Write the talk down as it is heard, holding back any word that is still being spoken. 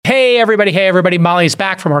Hey, everybody. Molly's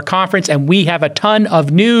back from our conference, and we have a ton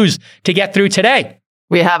of news to get through today.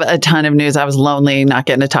 We have a ton of news. I was lonely not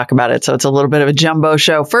getting to talk about it, so it's a little bit of a jumbo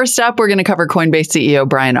show. First up, we're going to cover Coinbase CEO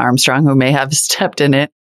Brian Armstrong, who may have stepped in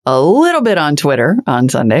it a little bit on Twitter on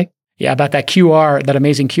Sunday. Yeah, about that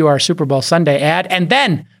amazing QR Super Bowl Sunday ad. And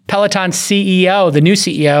then Peloton CEO, the new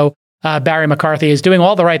CEO, Barry McCarthy, is doing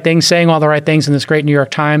all the right things, saying all the right things in this great New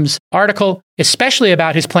York Times article, especially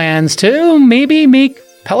about his plans to maybe make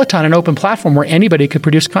Peloton an open platform where anybody could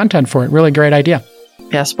produce content for it. Really great idea.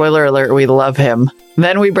 Yeah, spoiler alert, we love him.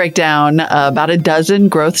 Then we break down about a dozen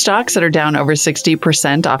growth stocks that are down over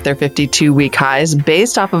 60% off their 52-week highs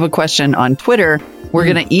based off of a question on Twitter. We're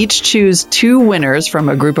going to each choose two winners from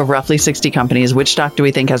a group of roughly 60 companies. Which stock do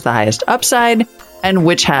we think has the highest upside and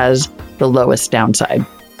which has the lowest downside?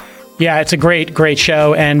 Yeah, it's a great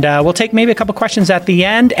show. And we'll take maybe a couple questions at the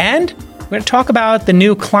end. And we're going to talk about the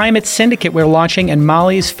new climate syndicate we're launching and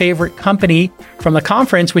Molly's favorite company from the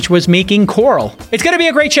conference, which was making coral. It's going to be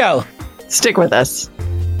a great show. Stick with us.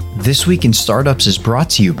 This Week in Startups is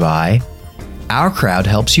brought to you by Our Crowd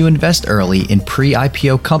helps you invest early in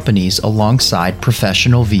pre-IPO companies alongside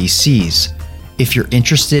professional VCs. If you're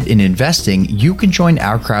interested in investing, you can join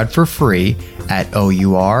Our Crowd for free at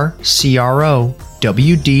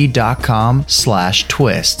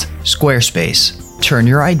ourcrowd.com/twist. Squarespace. Turn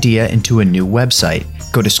your idea into a new website.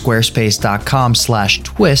 Go to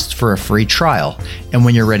squarespace.com/twist for a free trial. And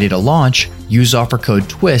when you're ready to launch, use offer code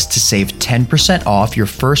TWIST to save 10% off your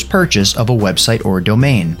first purchase of a website or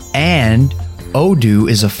domain. And Odoo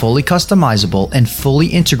is a fully customizable and fully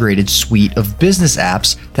integrated suite of business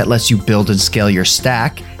apps that lets you build and scale your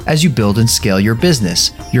stack as you build and scale your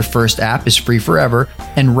business. Your first app is free forever,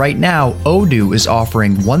 and right now, Odoo is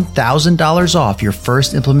offering $1,000 off your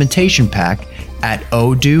first implementation pack at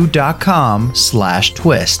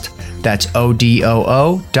odoo.com/twist. That's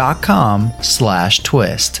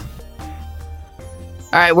odoo.com/twist.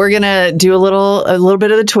 All right, we're going to do a little bit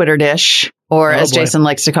of the Twitter dish, or as Jason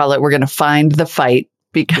likes to call it, we're going to find the fight,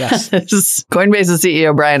 because Coinbase's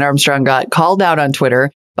CEO Brian Armstrong got called out on Twitter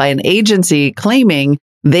by an agency claiming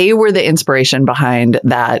they were the inspiration behind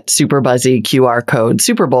that super buzzy QR code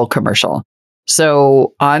Super Bowl commercial.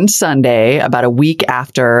 So on Sunday, about a week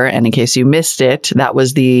after, and in case you missed it, that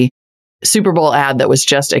was the Super Bowl ad that was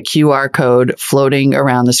just a QR code floating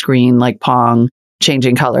around the screen like Pong,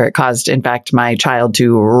 changing color. It caused, in fact, my child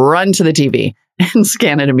to run to the TV and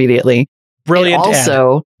scan it immediately. Brilliant. It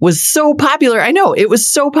also was so popular. I know, it was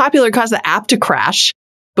so popular, it caused the app to crash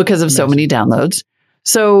because of so many downloads.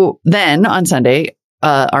 So then on Sunday,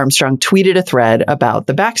 Armstrong tweeted a thread about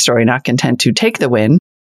the backstory. Not content to take the win,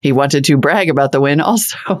 he wanted to brag about the win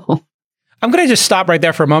also. I'm going to just stop right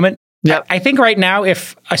there for a moment. Yep. I think right now,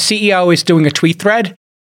 if a CEO is doing a tweet thread,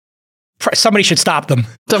 somebody should stop them.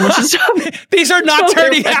 Someone should stop them. These are not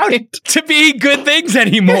turning out to be good things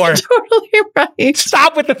anymore. You're totally right.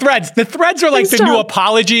 Stop with the threads. The threads are like the new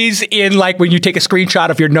apologies in like when you take a screenshot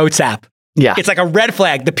of your notes app. Yeah. It's like a red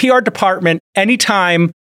flag. The PR department,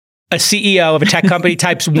 anytime a CEO of a tech company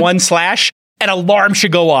types / an alarm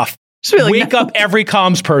should go off. Wake up every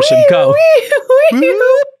comms person. Go.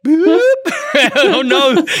 Boop, boop. Oh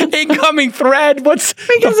no, incoming thread. What's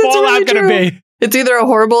the fallout going to be? It's either a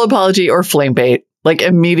horrible apology or flame bait, like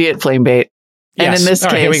immediate flame bait. And in this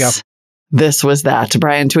case, here we go. This was that.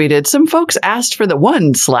 Brian tweeted, some folks asked for the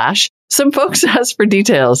 / some folks asked for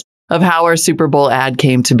details of how our Super Bowl ad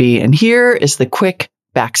came to be. And here is the quick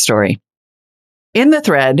backstory. In the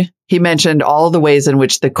thread, he mentioned all the ways in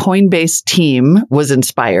which the Coinbase team was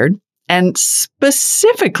inspired and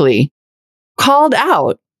specifically called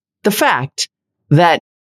out the fact that,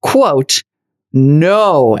 quote,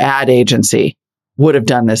 no ad agency would have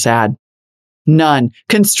done this ad. None.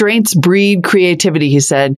 Constraints breed creativity, he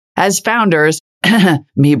said. As founders,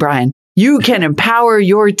 me, Brian, you can empower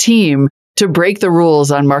your team to break the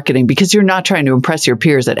rules on marketing because you're not trying to impress your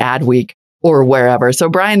peers at Adweek or wherever. So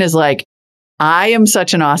Brian is like, I am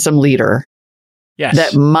such an awesome leader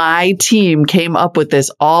that my team came up with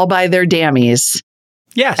this all by their dammies.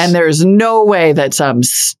 Yes. And there's no way that some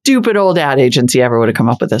stupid old ad agency ever would have come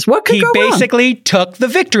up with this. What could go wrong? He basically took the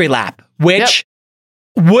victory lap, which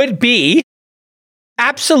would be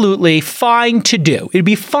absolutely fine to do. It'd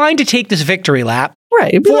be fine to take this victory lap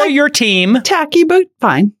for your team. Tacky, but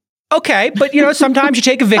fine. Okay. But, sometimes you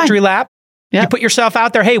take a victory lap. You put yourself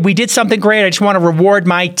out there. Hey, we did something great. I just want to reward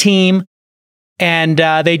my team. And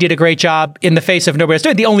they did a great job in the face of nobody else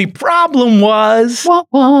doing it. The only problem was...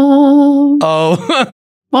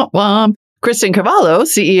 Kristen Cavallo,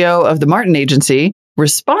 CEO of the Martin Agency,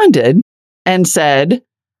 responded and said,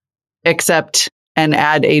 except an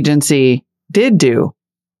ad agency did do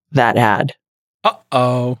that ad.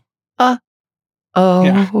 Uh-oh. Oh.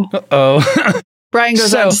 Yeah. Uh-oh. Brian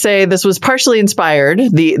goes on to say this was partially inspired,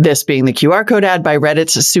 this being the QR code ad, by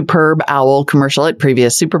Reddit's Superb Owl commercial at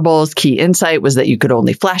previous Super Bowls. Key insight was that you could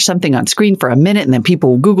only flash something on screen for a minute and then people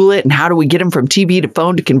will Google it. And how do we get them from TV to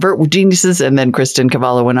phone to convert with geniuses? And then Kristen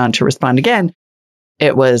Cavallo went on to respond again.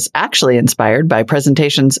 It was actually inspired by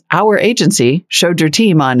presentations our agency showed your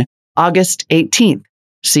team on August 18th.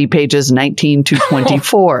 See pages 19 to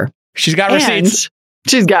 24. She's got receipts.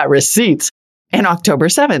 She's got receipts. And October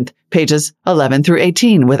 7th, pages 11 through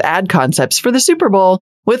 18 with ad concepts for the Super Bowl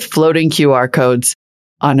with floating QR codes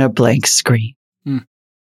on a blank screen.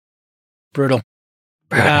 Brutal.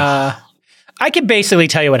 I can basically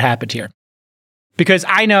tell you what happened here because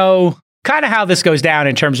I know kind of how this goes down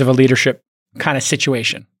in terms of a leadership kind of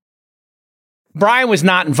situation. Brian was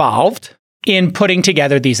not involved in putting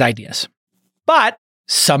together these ideas, but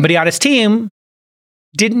somebody on his team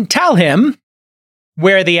didn't tell him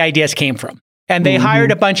where the ideas came from. And they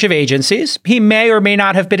hired a bunch of agencies. He may or may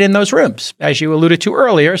not have been in those rooms. As you alluded to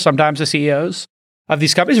earlier, sometimes the CEOs of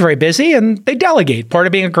these companies are very busy and they delegate. Part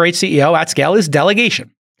of being a great CEO at scale is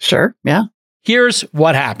delegation. Sure. Yeah. Here's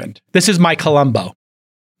what happened. This is my Columbo,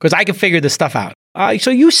 because I can figure this stuff out.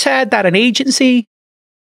 So you said that an agency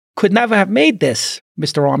could never have made this,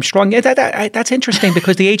 Mr. Armstrong. Yeah, that's interesting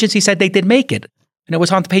because the agency said they did make it. And it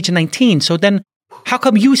was on page 19. So then how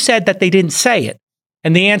come you said that they didn't say it?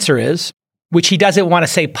 And the answer is, which he doesn't want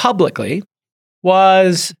to say publicly,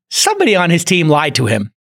 was somebody on his team lied to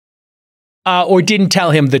him or didn't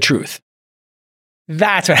tell him the truth.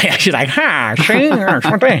 That's what I actually like,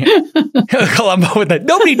 Columbo with that.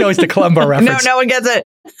 Nobody knows the Columbo reference. No one gets it.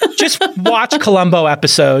 Just watch Columbo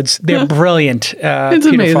episodes. They're brilliant. It's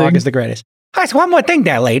Peter amazing. Fogg is the greatest. All right, so one more thing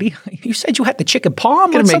there, lady. You said you had the chicken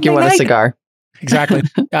palm. Gonna make you want a cigar. Exactly.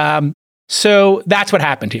 So that's what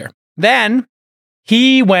happened here. Then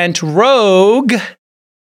he went rogue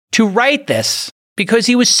to write this because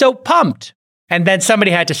he was so pumped. And then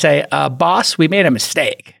somebody had to say, boss, we made a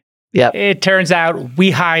mistake. Yep. It turns out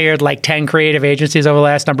we hired like 10 creative agencies over the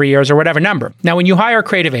last number of years or whatever number. Now, when you hire a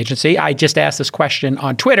creative agency, I just asked this question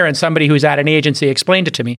on Twitter and somebody who's at an agency explained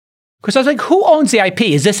it to me. Because I was like, who owns the IP?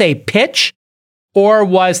 Is this a pitch or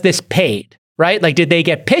was this paid, right? Like, did they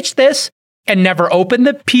get pitched this and never open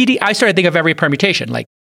the PD? I started to think of every permutation. Like,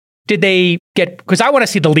 did they get, because I want to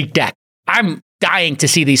see the leaked deck. I'm dying to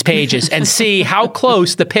see these pages and see how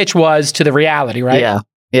close the pitch was to the reality, right? Yeah.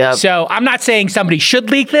 Yeah. So I'm not saying somebody should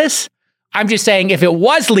leak this. I'm just saying if it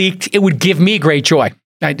was leaked, it would give me great joy.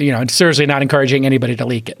 I'm seriously not encouraging anybody to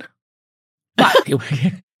leak it. But it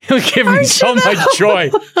would give me so much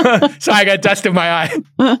joy. So I got dust in my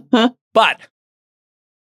eye. But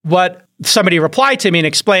what somebody replied to me and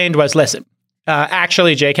explained was, listen,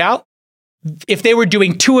 actually, J-Cal, if they were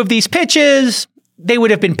doing 2 of these pitches, they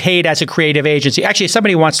would have been paid as a creative agency. Actually, if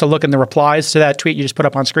somebody wants to look in the replies to that tweet you just put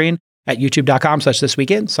up on screen at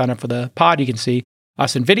youtube.com/thisweekend, sign up for the pod. You can see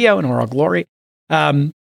us in video in our glory.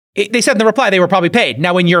 They said in the reply they were probably paid.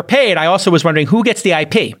 Now, when you're paid, I also was wondering who gets the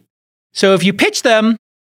IP. So if you pitch them,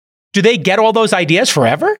 do they get all those ideas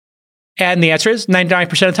forever? And the answer is 99%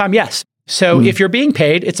 of the time, yes. So if you're being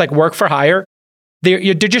paid, it's like work for hire.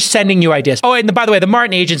 They're just sending you ideas. Oh, and by the way, the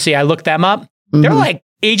Martin Agency, I looked them up. They're like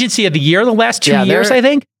agency of the year the last 2 years, I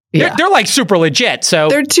think. They're like super legit. So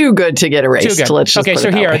they're too good to get erased. Let's just okay,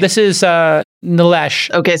 so here, this is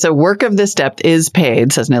Nilesh. Okay, so work of this depth is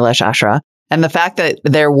paid, says Nilesh Ashra. And the fact that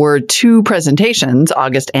there were 2 presentations,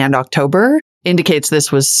 August and October, indicates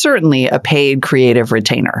this was certainly a paid creative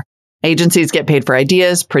retainer. Agencies get paid for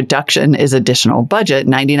ideas. Production is additional budget.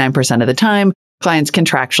 99% of the time, clients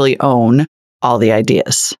contractually own all the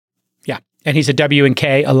ideas. Yeah. And he's a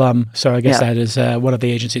W&K alum. So I guess that is one of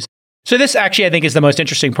the agencies. So this actually, I think, is the most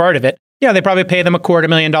interesting part of it. They probably pay them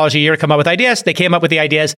 $250,000 a year to come up with ideas. They came up with the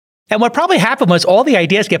ideas. And what probably happened was all the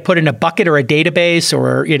ideas get put in a bucket or a database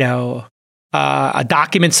or, a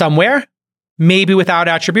document somewhere, maybe without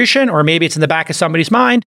attribution, or maybe it's in the back of somebody's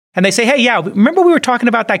mind. And they say, hey, remember we were talking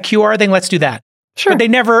about that QR thing? Let's do that. Sure. But they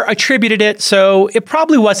never attributed it. So it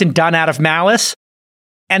probably wasn't done out of malice.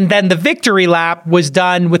 And then the victory lap was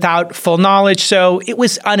done without full knowledge. So it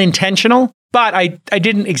was unintentional. But I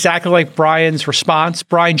didn't exactly like Brian's response.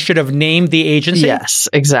 Brian should have named the agency. Yes,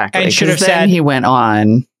 exactly. And should have then said, he went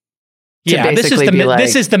on to basically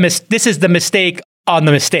this is the mistake on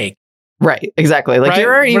the mistake. Right, exactly. Like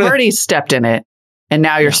you've already stepped in it, and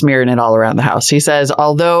now you're smearing it all around the house. He says,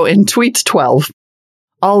 although in tweet 12,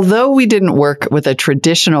 although we didn't work with a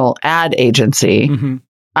traditional ad agency,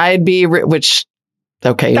 I'd be, which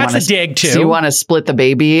Okay. That's a dig too. So you want to split the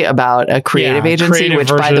baby about a creative agency, creative which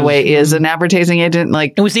by the way is an advertising agent.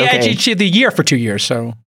 Like it was the agency of the year for 2 years.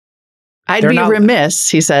 So I'd be remiss,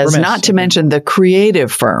 he says, not to mention the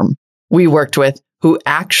creative firm we worked with who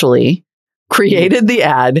actually created the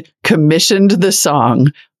ad, commissioned the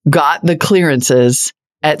song, got the clearances,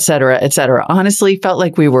 et cetera, et cetera. Honestly, felt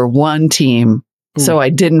like we were one team. So I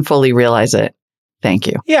didn't fully realize it. Thank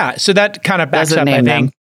you. Yeah. So that kind of backs up, I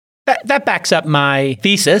think. That backs up my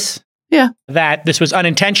thesis. Yeah. That this was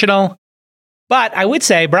unintentional. But I would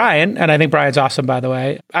say, Brian, and I think Brian's awesome, by the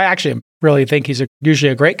way. I actually really think he's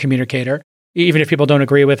usually a great communicator, even if people don't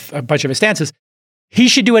agree with a bunch of his stances. He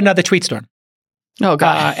should do another tweet storm. Oh,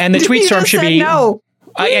 God. And the tweet storm should be... No.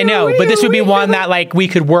 I know, but this would be one that like we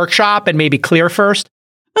could workshop and maybe clear first.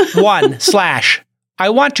 1/ I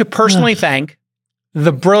want to personally thank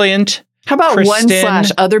the brilliant How about Kristen,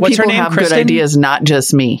 1/ other people have Kristen? good ideas, not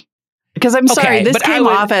just me? Because I'm sorry, this came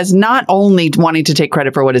off as not only wanting to take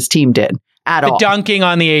credit for what his team did at all. The dunking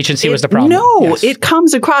on the agency was the problem. No, it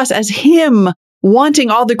comes across as him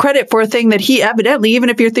wanting all the credit for a thing that he evidently, even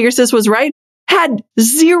if your thesis was right, had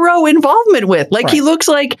zero involvement with. Like he looks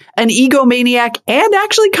like an egomaniac and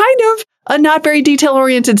actually kind of a not very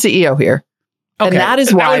detail-oriented CEO here. Okay. And that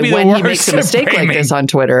is why when he makes a mistake like this on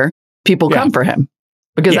Twitter, people come for him.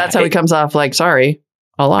 Because that's how he comes off like, sorry,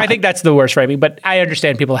 a lot. I think that's the worst framing, but I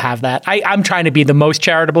understand people have that. I'm trying to be the most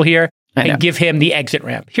charitable here and give him the exit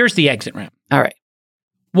ramp. Here's the exit ramp. All right.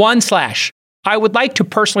 1/ I would like to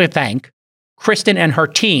personally thank Kristen and her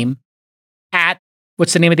team at,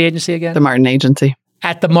 what's the name of the agency again? The Martin Agency.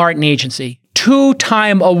 At the Martin Agency.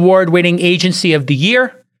 2-time award-winning agency of the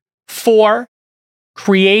year for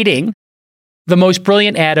creating the most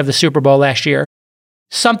brilliant ad of the Super Bowl last year.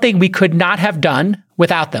 Something we could not have done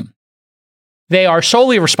without them. They are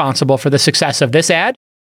solely responsible for the success of this ad,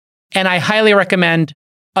 and I highly recommend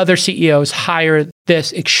other CEOs hire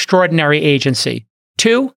this extraordinary agency.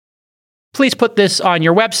 2, please put this on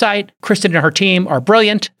your website. Kristen and her team are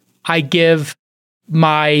brilliant. I give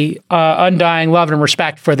my undying love and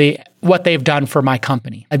respect for what they've done for my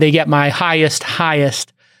company. They get my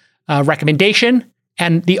highest recommendation.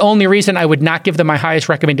 And the only reason I would not give them my highest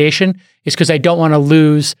recommendation is because I don't want to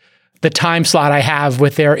lose the time slot I have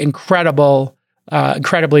with their incredibly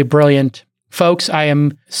brilliant folks. I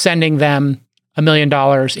am sending them $1 million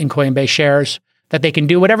in Coinbase shares that they can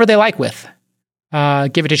do whatever they like with.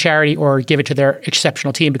 Give it to charity or give it to their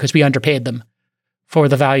exceptional team because we underpaid them for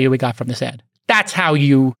the value we got from this ad. That's how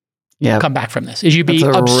you come back from this, is you be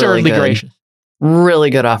absurdly gracious. Really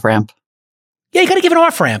good off-ramp. Yeah, you got to give an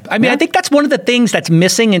off-ramp. I mean, I think that's one of the things that's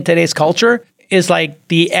missing in today's culture is like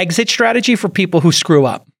the exit strategy for people who screw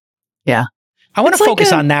up. Yeah. I want to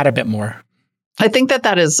focus on that a bit more. I think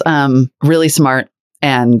that is really smart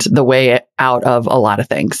and the way out of a lot of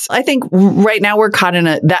things. I think right now we're caught in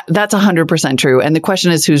that's 100% true. And the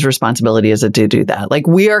question is, whose responsibility is it to do that? Like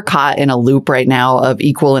we are caught in a loop right now of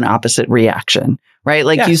equal and opposite reaction, right?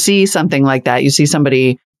 Like you see something like that. You see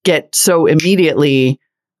somebody get so immediately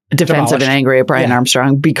defensive and angry at Brian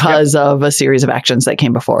Armstrong because of a series of actions that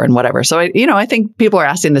came before and whatever. So, I think people are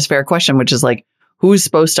asking this fair question, which is like, who's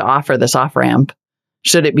supposed to offer this off ramp?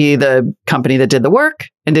 Should it be the company that did the work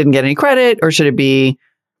and didn't get any credit? Or should it be,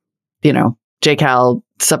 JCal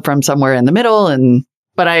from somewhere in the middle?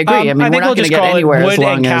 But I agree. I mean, we're not going to get anywhere as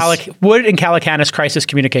long as... Wood and Calacanis Crisis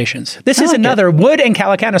Communications. This is another Wood and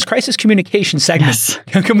Calacanis Crisis Communications segment.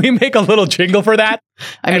 Yes. Can we make a little jingle for that?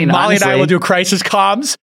 I mean, Molly honestly, and I will do crisis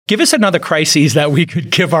comms. Give us another crises that we could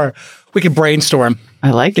brainstorm. I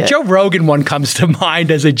like it. The Joe Rogan one comes to mind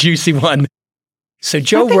as a juicy one. So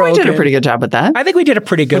Joe Rogan. We did a pretty good job with that. I think we did a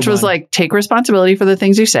pretty good one. Which was like, take responsibility for the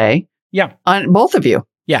things you say. Yeah. On both of you.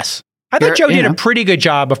 Yes. I thought Joe did a pretty good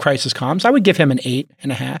job of crisis comms. I would give him an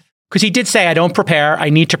 8.5. Because he did say, I don't prepare. I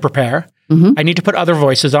need to prepare. Mm-hmm. I need to put other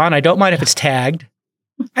voices on. I don't mind if it's tagged.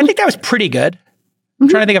 I think that was pretty good. I'm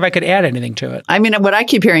trying to think if I could add anything to it. I mean, what I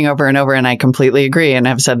keep hearing over and over, and I completely agree, and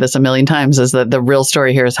I've said this a million times, is that the real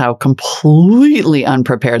story here is how completely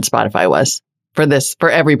unprepared Spotify was for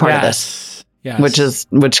every part of this. Yes.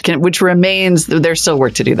 Which remains, there's still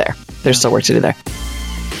work to do there.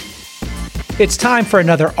 It's time for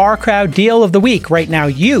another Our Crowd Deal of the Week. Right now,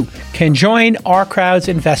 you can join Our Crowd's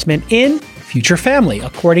investment in Future Family.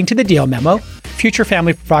 According to the deal memo, Future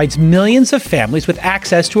Family provides millions of families with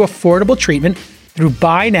access to affordable treatment through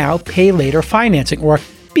buy now, pay later financing, or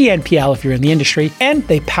BNPL if you're in the industry, and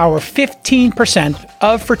they power 15%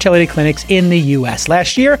 of fertility clinics in the U.S.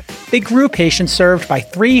 Last year, they grew patients served by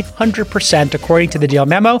 300% according to the deal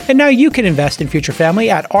memo, and now you can invest in Future Family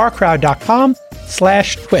at ourcrowd.com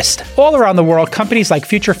rcrowd.com/twist. All around the world, companies like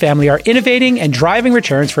Future Family are innovating and driving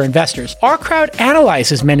returns for investors. Our crowd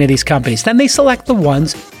analyzes many of these companies. Then they select the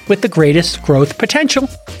ones with the greatest growth potential,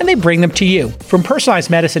 and they bring them to you. From personalized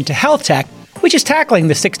medicine to health tech, which is tackling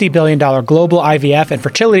the $60 billion global IVF and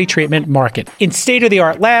fertility treatment market. In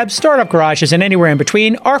state-of-the-art labs, startup garages, and anywhere in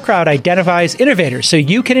between, our crowd identifies innovators so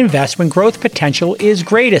you can invest when growth potential is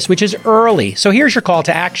greatest, which is early. So here's your call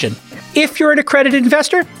to action. If you're an accredited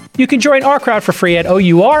investor, you can join our crowd for free at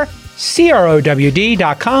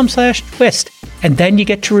OURCROWD.com/twist. And then you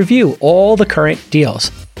get to review all the current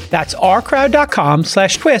deals. That's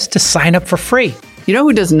ourcrowd.com/twist to sign up for free. You know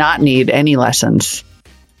who does not need any lessons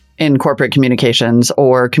in corporate communications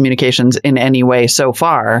or communications in any way so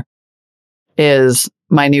far is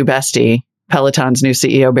my new bestie, Peloton's new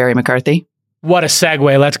CEO, Barry McCarthy. What a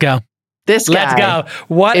segue. Let's go. This guy Let's go.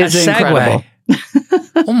 What a segue. Incredible.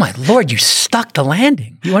 Oh my Lord, you stuck the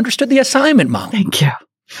landing. You understood the assignment, Mom. Thank you.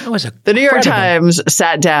 That was The New York Times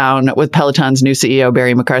sat down with Peloton's new CEO,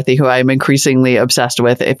 Barry McCarthy, who I'm increasingly obsessed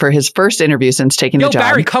with, for his first interview since taking the job.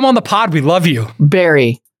 Barry, come on the pod. We love you.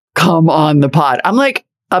 Barry, come on the pod. I'm like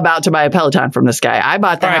about to buy a Peloton from this guy. I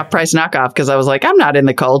bought the half price knockoff because I was like, I'm not in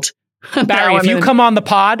the cult. Barry, if you come on the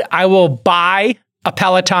pod, I will buy a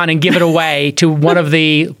Peloton and give it away to one of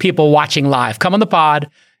the people watching live. Come on the pod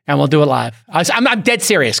and we'll do it live. I'm dead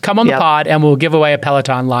serious. Come on the pod and we'll give away a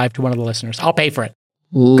Peloton live to one of the listeners. I'll pay for it.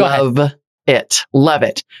 Love it. Love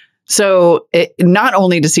it. So not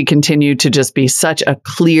only does he continue to just be such a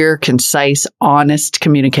clear, concise, honest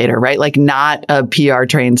communicator, right? Like not a PR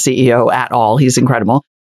trained CEO at all. He's incredible.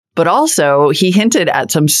 But also he hinted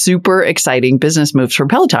at some super exciting business moves for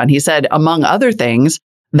Peloton. He said, among other things,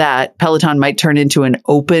 that Peloton might turn into an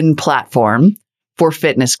open platform for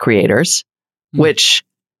fitness creators, which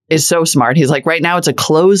is so smart. He's like, right now it's a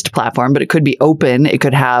closed platform, but it could be open. It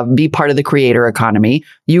could be part of the creator economy.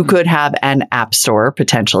 You could have an app store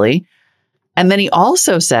potentially. And then he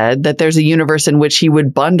also said that there's a universe in which he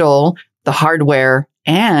would bundle the hardware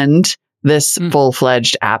and this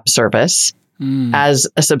full-fledged app service as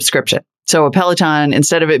a subscription. So a Peloton,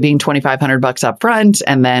 instead of it being $2,500 up front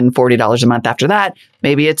and then $40 a month after that,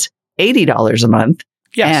 maybe it's $80 a month.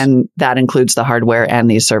 Yes. And that includes the hardware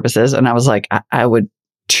and these services. And I was like, I would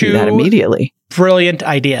do that immediately. Brilliant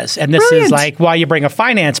ideas. And this is like why you bring a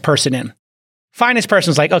finance person in. Finance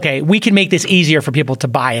person's like, okay, we can make this easier for people to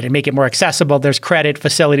buy it and make it more accessible. There's credit,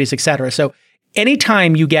 facilities, et cetera. So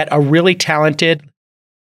anytime you get a really talented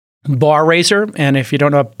bar raiser, and if you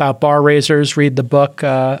don't know about bar raisers, read the book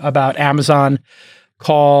about Amazon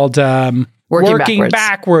called Working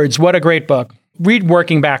Backwards. What a great book. Read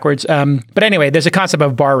Working Backwards. But anyway, there's a concept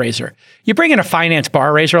of bar raiser. You bring in a finance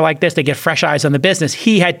bar raiser like this, they get fresh eyes on the business.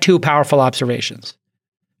 He had two powerful observations.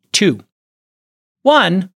 Two.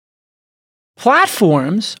 One,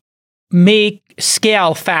 platforms make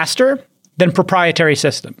scale faster than proprietary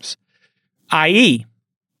systems, i.e.,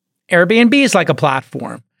 Airbnb is like a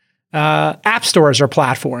platform. App stores are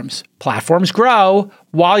platforms. Platforms grow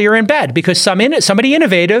while you're in bed because somebody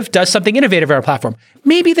innovative does something innovative on a platform.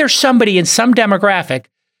 Maybe there's somebody in some demographic.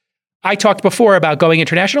 I talked before about going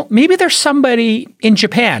international. Maybe there's somebody in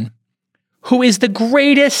Japan who is the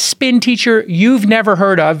greatest spin teacher you've never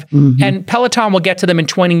heard of, and Peloton will get to them in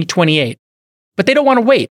 2028. But they don't want to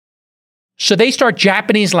wait. So they start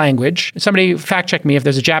Japanese language. Somebody fact check me if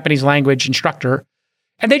there's a Japanese language instructor.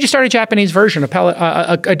 And they just started a Japanese version of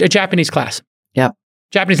a Japanese class. Yep.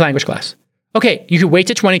 Japanese language class. Okay, you could wait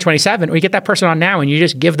to 2027 or you get that person on now and you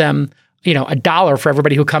just give them, $1 for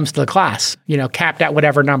everybody who comes to the class, capped at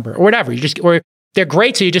whatever number or whatever. Or they're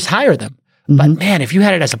great, so you just hire them. But man, if you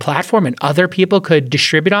had it as a platform and other people could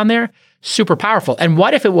distribute on there, super powerful. And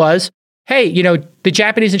what if it was, hey, the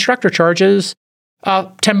Japanese instructor charges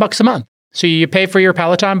 $10 a month. So you pay for your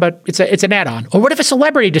Peloton, but it's an add-on. Or what if a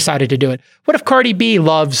celebrity decided to do it? What if Cardi B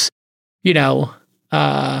loves, or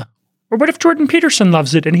what if Jordan Peterson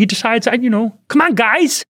loves it and he decides, come on,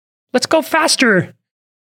 guys, let's go faster.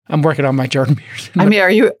 I'm working on my Jordan Peterson. I mean, are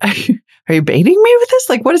you baiting me with this?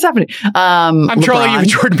 Like, what is happening? I'm trolling you with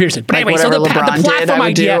Jordan Peterson. But anyway, so the platform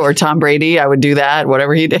idea, or Tom Brady, I would do that.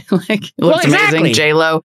 Whatever he did, it looks amazing.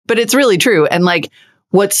 J-Lo, but it's really true. And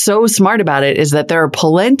what's so smart about it is that there are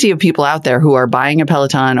plenty of people out there who are buying a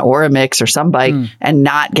Peloton or a Mix or some bike and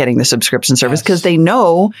not getting the subscription service because they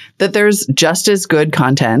know that there's just as good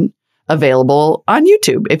content available on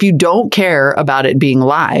YouTube. If you don't care about it being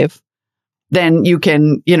live, then you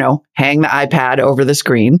can, hang the iPad over the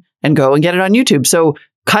screen and go and get it on YouTube. So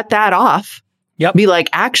cut that off. Yep. Be like,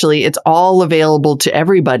 actually, it's all available to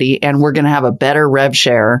everybody and we're going to have a better rev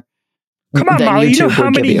share Come on, Molly, you know how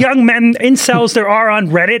many young men incels there are on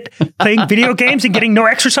Reddit playing video games and getting no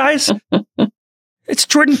exercise? It's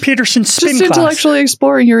Jordan Peterson's spin just class. Intellectually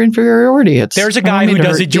exploring your inferiority. There's a guy who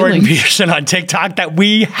does a Jordan Peterson on TikTok that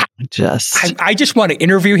I just want to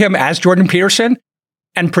interview him as Jordan Peterson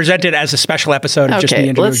and present it as a special episode of just me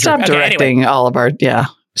interviewing. Let's stop directing all of our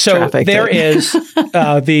So there is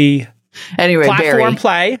the platform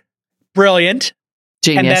play, brilliant.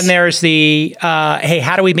 Genius. And then there's the, hey,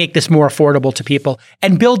 how do we make this more affordable to people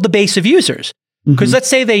and build the base of users? Because let's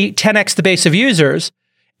say they 10x the base of users,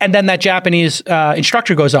 and then that Japanese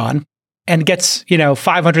instructor goes on and gets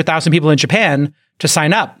 500,000 people in Japan to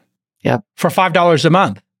sign up for $5 a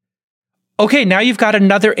month. Okay, now you've got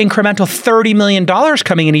another incremental $30 million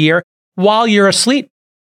coming in a year while you're asleep.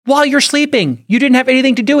 While you're sleeping, you didn't have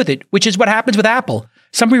anything to do with it, which is what happens with Apple.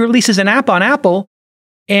 Somebody releases an app on Apple,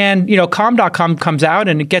 and Calm.com comes out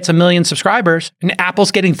and it gets 1 million subscribers, and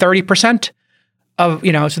Apple's getting 30% of,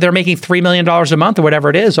 so they're making $3 million a month or whatever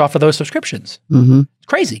it is off of those subscriptions. It's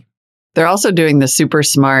crazy. They're also doing the super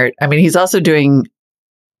smart. I mean, he's also doing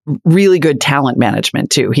really good talent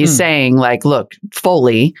management too. He's saying look,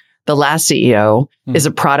 Foley, the last CEO, is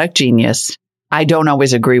a product genius. I don't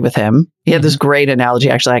always agree with him. He had this great analogy.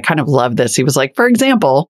 Actually, I kind of love this. He was like, for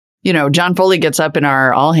example, John Foley gets up in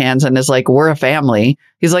our all hands and is like, we're a family.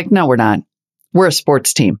 He's like, no, we're not. We're a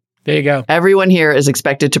sports team. There you go. Everyone here is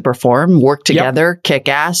expected to perform, work together, kick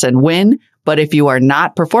ass, and win. But if you are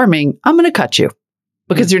not performing, I'm going to cut you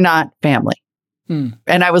because you're not family. And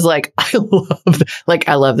I was like, I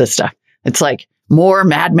love this stuff. It's like more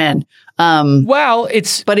Mad Men.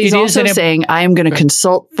 But he's also saying, I am going to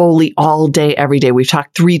consult Foley all day, every day. We've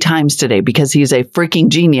talked 3 times today because he's a freaking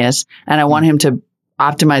genius, and I want him to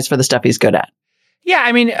optimize for the stuff he's good at. Yeah,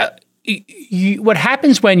 I mean, what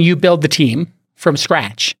happens when you build the team from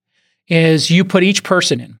scratch is you put each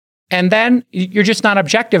person in, and then you're just not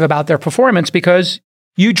objective about their performance because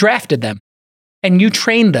you drafted them and you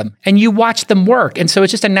trained them and you watched them work. And so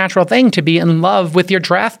it's just a natural thing to be in love with your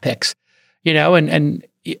draft picks, and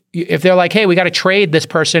if they're like, hey, we got to trade this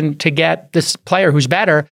person to get this player who's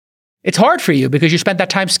better, it's hard for you because you spent that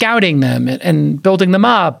time scouting them and building them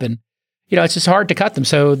up, and it's just hard to cut them.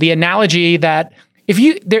 So the analogy that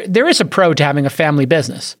there is a pro to having a family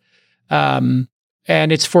business, and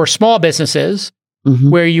it's for small businesses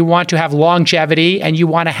where you want to have longevity and you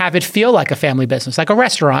want to have it feel like a family business, like a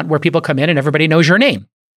restaurant where people come in and everybody knows your name.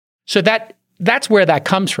 So that's where that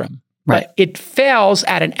comes from. Right. But it fails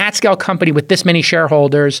at an at-scale company with this many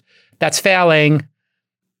shareholders that's failing.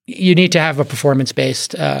 You need to have a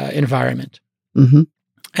performance-based environment. And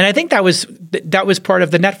I think that was part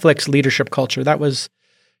of the Netflix leadership culture. That was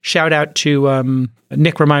shout out to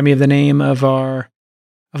Nick. Remind me of the name of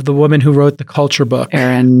the woman who wrote the culture book.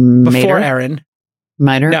 Erin before Erin.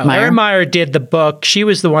 Meyer? No, Erin Meyer did the book. She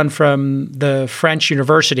was the one from the French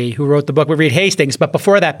university who wrote the book with Reed Hastings. But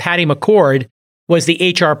before that, Patty McCord was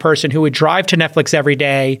the HR person who would drive to Netflix every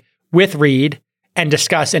day with Reed and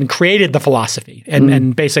discuss and created the philosophy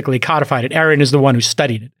and basically codified it. Erin is the one who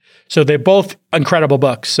studied it. So they're both incredible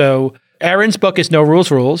books. So Erin's book is No Rules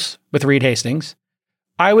Rules with Reed Hastings.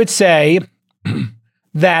 I would say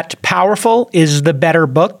that Powerful is the better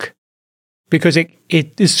book because it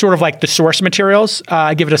is sort of like the source materials.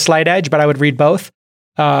 I give it a slight edge, but I would read both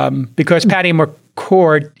because Patty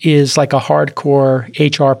McCord is like a hardcore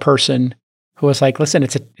HR person who was like, listen,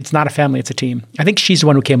 it's not a family, it's a team. I think she's the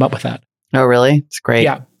one who came up with that. Oh, really? It's great.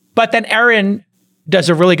 Yeah. But then Erin does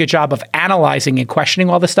a really good job of analyzing and questioning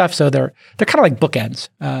all this stuff. So they're kind of like bookends.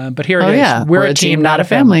 But here it is. Yeah. We're a team, not a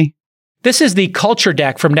family. family. This is the culture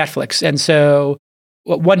deck from Netflix. And so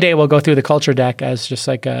one day we'll go through the culture deck as just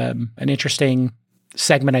like an interesting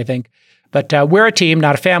segment, I think. But we're a team,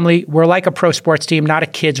 not a family. We're like a pro sports team, not a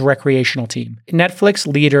kids recreational team. Netflix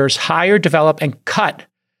leaders hire, develop, and cut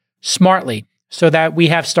smartly so that we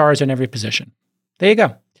have stars in every position. There you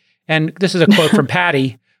go. And this is a quote from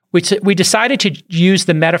Patty. We decided to use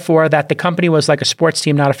the metaphor that the company was like a sports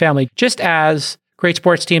team, not a family. Just as great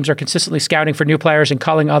sports teams are consistently scouting for new players and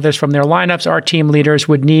culling others from their lineups, our team leaders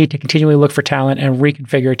would need to continually look for talent and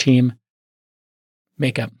reconfigure team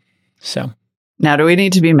makeup. So now, do we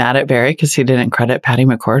need to be mad at Barry because he didn't credit Patty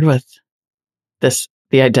McCord with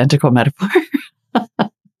the identical metaphor?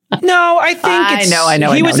 No, I think it's... I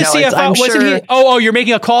know. He was the CFO. Wasn't he? Oh, you're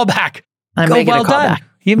making a callback. I'm making a callback.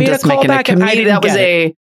 You made a callback and I didn't That was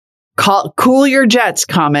a cool your jets,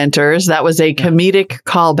 commenters. That was a comedic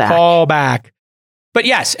callback. But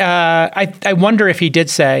yes, I wonder if he did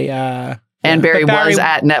say... and Barry was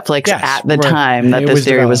at Netflix at the time that this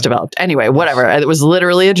theory was developed. Anyway, whatever. It was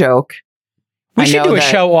literally a joke. We should do a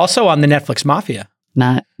show also on the Netflix Mafia.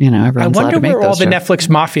 not, everyone's I allowed wonder to make where all those the jokes. Netflix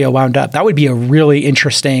mafia wound up. That would be a really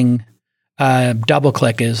interesting double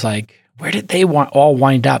click is like, where did they all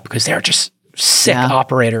wind up? Because they're just sick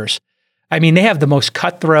operators. I mean, they have the most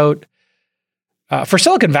cutthroat, for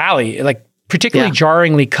Silicon Valley, like particularly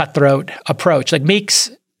jarringly cutthroat approach, like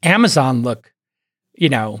makes Amazon look,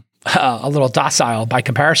 a little docile by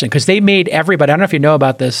comparison. Because they made everybody, I don't know if you know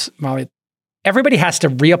about this, Molly, everybody has to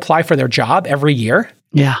reapply for their job every year.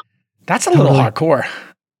 Yeah. That's a little hardcore.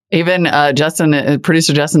 Even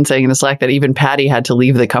producer Justin saying in the Slack that even Patty had to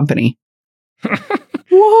leave the company. She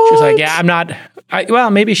was like, yeah, I'm not,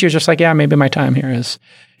 maybe she was just like, yeah, maybe my time here is,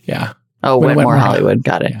 Oh, went more Hollywood.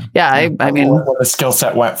 Got it. Yeah. I mean, the skill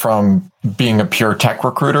set went from being a pure tech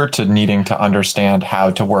recruiter to needing to understand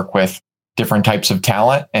how to work with different types of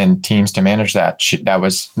talent and teams to manage that. That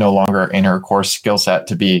was no longer in her core skill set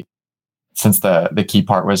to be, since the key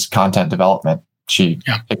part was content development. She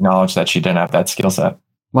acknowledged that she didn't have that skill set.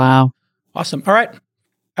 Wow. Awesome. All right.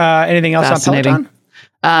 Anything else on Peloton?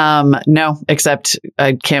 No, except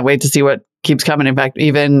I can't wait to see what keeps coming. In fact,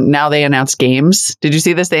 even now they announced games. Did you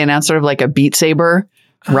see this? They announced sort of like a Beat Saber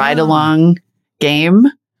ride along game,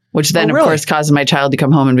 which then of course caused my child to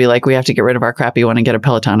come home and be like, we have to get rid of our crappy one and get a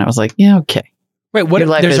Peloton. I was like, yeah, okay. Wait, what?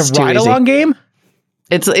 There's a ride along game?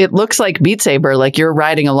 It looks like Beat Saber, like you're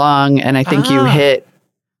riding along and I think you hit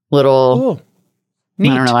little, I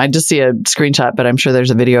don't know. I just see a screenshot, but I'm sure there's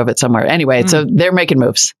a video of it somewhere. Anyway, so they're making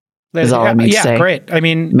moves. Is all I need to say. Yeah, great. I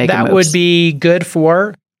mean, that would be good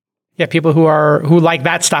for people who like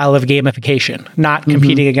that style of gamification, not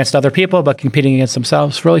competing against other people, but competing against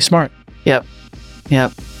themselves. Really smart. Yep.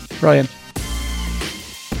 Brilliant.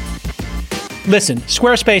 Listen,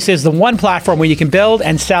 Squarespace is the one platform where you can build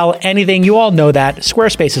and sell anything. You all know that.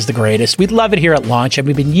 Squarespace is the greatest. We love it here at Launch, and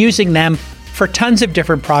we've been using them for tons of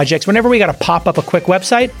different projects. Whenever we got to pop up a quick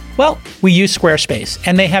website, well, we use Squarespace.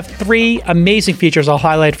 And they have 3 amazing features I'll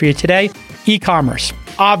highlight for you today. E-commerce.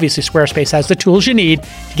 Obviously, Squarespace has the tools you need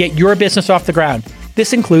to get your business off the ground.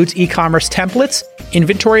 This includes e-commerce templates,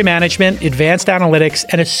 inventory management, advanced analytics,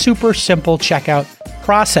 and a super simple checkout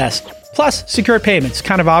process. Plus, secure payments.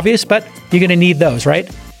 Kind of obvious, but you're going to need those, right?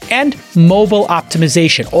 And mobile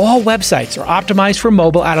optimization. All websites are optimized for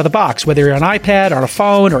mobile out of the box. Whether you're on an iPad, on a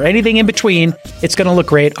phone, or anything in between, it's going to look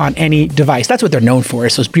great on any device. That's what they're known for,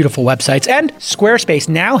 is those beautiful websites. And Squarespace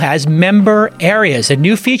now has member areas, a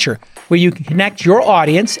new feature where you can connect your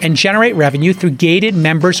audience and generate revenue through gated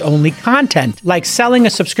members-only content, like selling a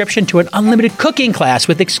subscription to an unlimited cooking class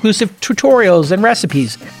with exclusive tutorials and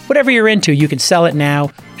recipes. Whatever you're into, you can sell it now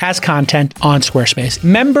as content on Squarespace.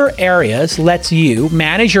 Member Areas lets you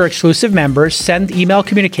manage your exclusive members, send email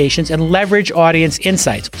communications, and leverage audience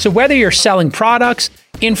insights. So whether you're selling products,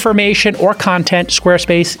 information, or content,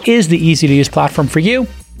 Squarespace is the easy-to-use platform for you.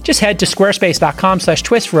 Just head to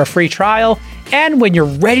squarespace.com/twist for a free trial. And when you're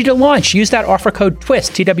ready to launch, use that offer code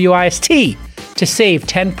TWIST, TWIST, to save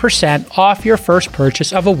 10% off your first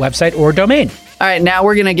purchase of a website or domain. All right, now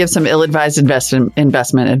we're going to give some ill-advised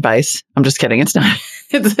investment advice. I'm just kidding. It's not.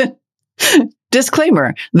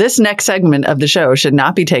 Disclaimer, this next segment of the show should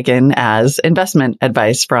not be taken as investment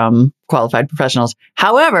advice from qualified professionals.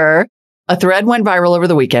 However, a thread went viral over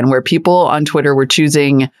the weekend where people on Twitter were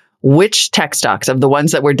choosing which tech stocks of the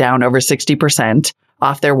ones that were down over 60%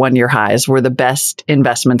 off their one-year highs were the best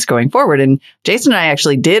investments going forward. And Jason and I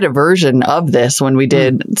actually did a version of this when we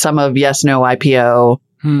did some of Yes, No IPO.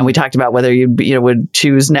 And we talked about whether you would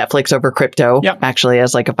choose Netflix over crypto, actually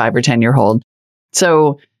as like a 5 or 10 year hold.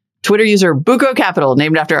 So Twitter user Bucco Capital,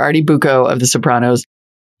 named after Artie Bucco of The Sopranos,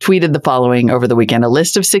 tweeted the following over the weekend: a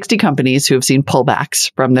list of 60 companies who have seen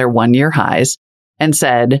pullbacks from their one-year highs, and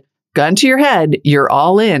said, gun to your head, you're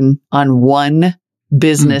all in on one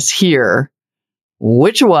business here.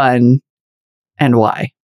 Which one and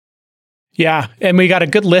why? Yeah, and we got a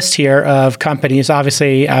good list here of companies.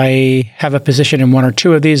 Obviously, I have a position in 1 or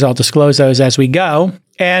 2 of these. I'll disclose those as we go.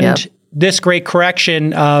 And this great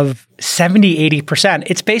correction of 70, 80%,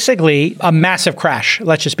 it's basically a massive crash.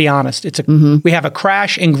 Let's just be honest. We have a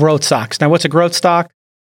crash in growth stocks. Now, what's a growth stock?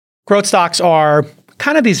 Growth stocks are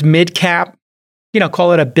kind of these mid-cap,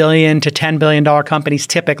 call it $1 billion to $10 billion companies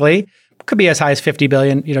typically. Could be as high as 50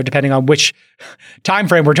 billion, depending on which time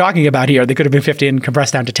frame we're talking about here. They could have been 50 and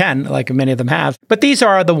compressed down to 10, like many of them have. But these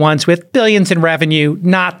are the ones with billions in revenue,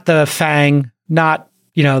 not the FANG, not,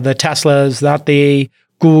 the Teslas, not the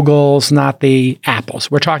Googles, not the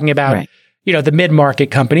Apples. We're talking about, the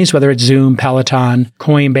mid-market companies, whether it's Zoom, Peloton,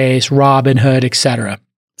 Coinbase, Robinhood, et cetera.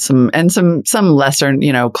 Some lesser,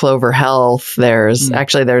 Clover Health. There's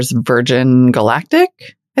Virgin Galactic,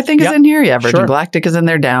 I think is in here. Yeah, Virgin Galactic is in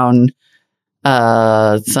there, down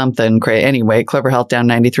something crazy. Anyway, Clover Health down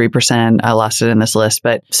 93%. I lost it in this list,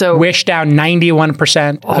 but so Wish down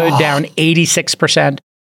 91%, Hood down 86%.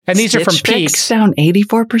 And these are from Stitch Fix peaks. down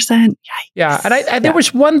 84%. Yikes. Yeah. And there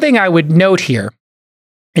was one thing I would note here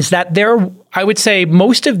is that I would say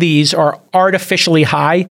most of these are artificially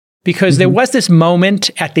high because there was this moment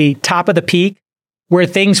at the top of the peak where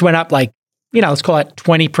things went up like, let's call it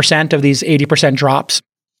 20% of these 80% drops.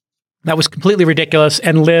 That was completely ridiculous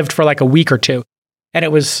and lived for like a week or two. And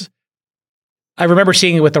I remember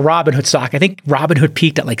seeing it with the Robinhood stock. I think Robinhood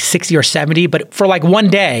peaked at like 60 or 70, but for like one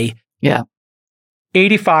day,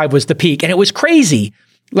 85 was the peak. And it was crazy.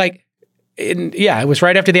 It was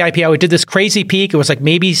right after the IPO. It did this crazy peak. It was like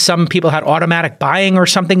maybe some people had automatic buying or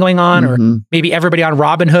something going on, or maybe everybody on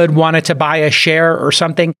Robinhood wanted to buy a share or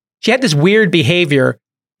something. She had this weird behavior.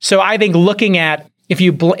 So I think looking at, if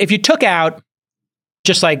you took out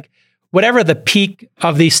just like whatever the peak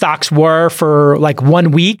of these stocks were for like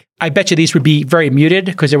 1 week, I bet you these would be very muted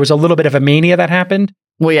because there was a little bit of a mania that happened.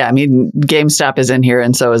 Well, yeah, I mean, GameStop is in here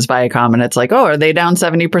and so is Viacom. And it's like, are they down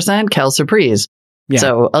 70%? Quelle surprise. Yeah.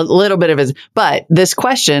 So a little bit of it. But this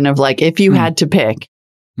question of like, if you had to pick,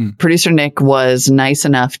 producer Nick was nice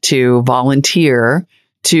enough to volunteer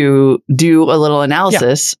to do a little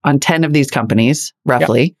analysis on 10 of these companies,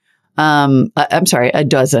 roughly. I'm sorry, a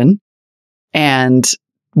dozen. And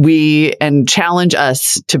challenge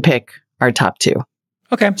us to pick our top two.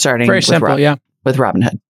 Okay. Starting very with simple, with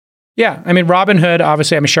Robinhood. Yeah. I mean, Robinhood,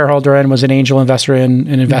 obviously I'm a shareholder and was an angel investor in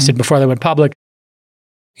and invested before they went public.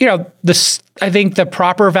 I think the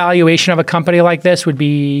proper valuation of a company like this would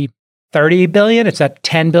be $30 billion. It's at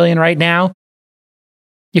 $10 billion right now.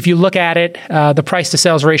 If you look at it, the price to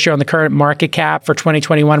sales ratio on the current market cap for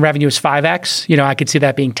 2021 revenue is 5x. I could see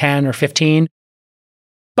that being 10 or 15.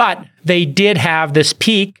 But they did have this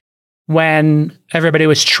peak when everybody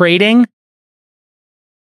was trading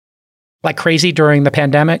like crazy during the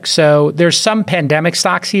pandemic. So there's some pandemic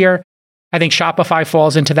stocks here. I think Shopify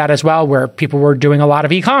falls into that as well, where people were doing a lot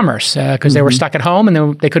of e-commerce because they were stuck at home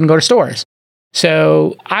and they couldn't go to stores.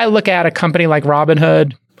 So I look at a company like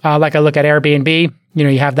Robinhood, like I look at Airbnb.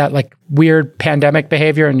 You have that like weird pandemic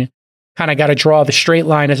behavior and you kind of got to draw the straight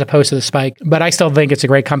line as opposed to the spike. But I still think it's a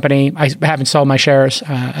great company. I haven't sold my shares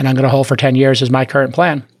and I'm going to hold for 10 years is my current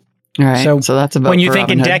plan. All right. So that's about when you think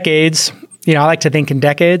in decades, I like to think in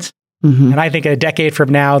decades. And I think a decade from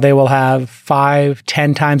now, they will have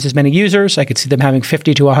 5-10 times as many users. I could see them having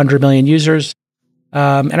 50 to 100 million users.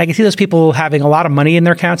 And I can see those people having a lot of money in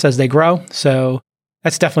their accounts as they grow. So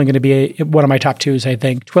that's definitely going to be one of my top twos, I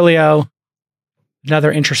think. Twilio,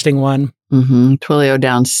 another interesting one. Twilio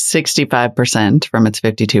down 65% from its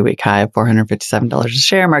 52-week high of $457 a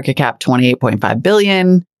share. Market cap $28.5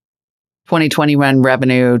 billion. 2021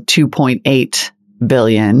 revenue $2.8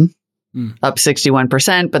 billion. Up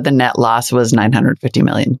 61%, but the net loss was $950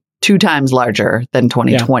 million, 2 times larger than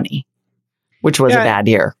 2020, which was a bad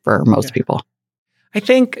year for most people. I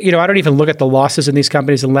think, I don't even look at the losses in these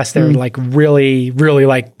companies unless they're like really, really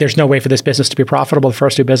like, there's no way for this business to be profitable. The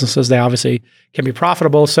first two businesses, they obviously can be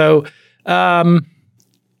profitable. So it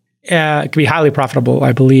can be highly profitable,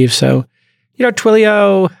 I believe. So,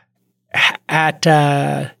 Twilio at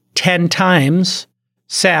 10 times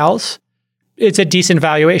sales, it's a decent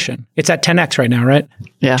valuation. It's at 10x right now, right?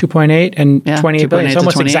 Yeah. 2.8 and 28 billion. It's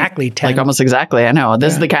almost exactly 10. Like almost exactly. I know.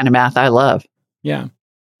 This is the kind of math I love. Yeah.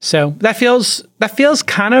 So that feels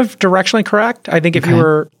kind of directionally correct. I think if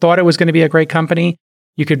you thought it was going to be a great company,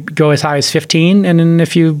 you could go as high as 15. And then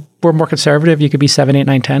if you were more conservative, you could be 7, 8,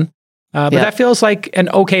 9, 10. But that feels like an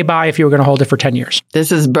okay buy if you were going to hold it for 10 years.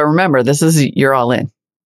 But remember, you're all in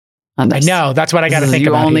on this. I know. That's what I got to think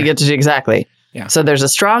about. You only get to do exactly. Yeah. So there's a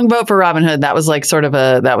strong vote for Robinhood. That was like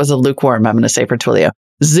that was a lukewarm, I'm going to say, for Twilio.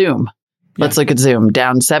 Zoom. Let's look at Zoom.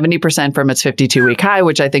 Down 70% from its 52-week high,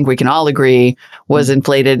 which I think we can all agree was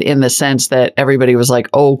inflated in the sense that everybody was like,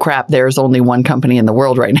 oh, crap, there's only one company in the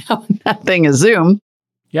world right now. That thing is Zoom.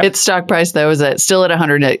 Yep. Its stock price, though, is still at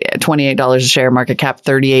 $128 a share, market cap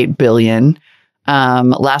 $38 billion.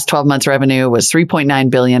 Last 12 months revenue was $3.9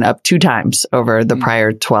 billion, up 2 times over the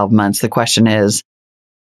prior 12 months. The question is,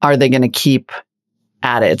 are they going to keep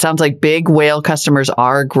at it? It sounds like big whale customers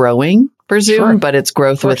are growing for Zoom, but its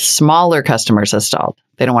growth with smaller customers has stalled.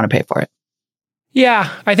 They don't want to pay for it.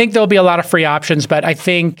 Yeah, I think there'll be a lot of free options, but I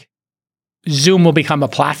think Zoom will become a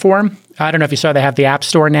platform. I don't know if you saw they have the App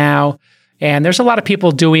Store now, and there's a lot of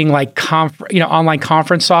people doing like online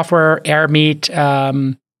conference software, AirMeet,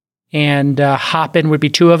 and Hopin would be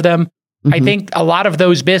 2 of them. I think a lot of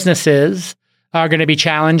those businesses are going to be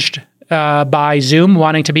challenged by Zoom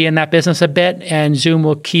wanting to be in that business a bit, and Zoom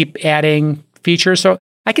will keep adding features. So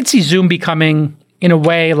I could see Zoom becoming, in a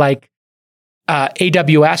way, like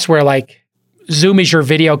AWS, where like Zoom is your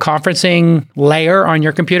video conferencing layer on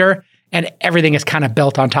your computer, and everything is kind of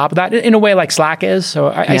built on top of that, in a way like Slack is. So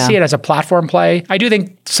I see it as a platform play. I do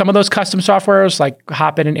think some of those custom softwares like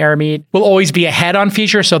Hopin and AirMeet will always be ahead on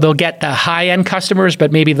features, so they'll get the high-end customers,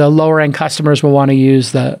 but maybe the lower-end customers will want to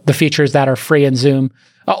use the features that are free in Zoom.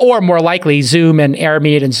 Or more likely, Zoom and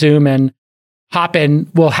AirMeet and Zoom and Hopin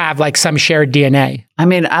will have like some shared DNA. I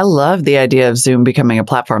mean, I love the idea of Zoom becoming a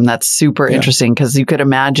platform. That's super interesting because you could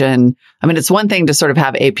imagine, I mean, it's one thing to sort of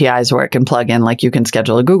have APIs where it can plug in, like you can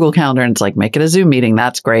schedule a Google Calendar and it's like, make it a Zoom meeting.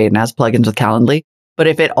 That's great. And has plugins with Calendly. But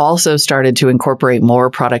if it also started to incorporate more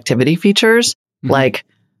productivity features, like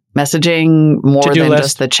messaging more to-do than list.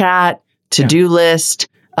 Just the chat, to-do list,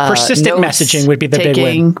 persistent messaging would be the big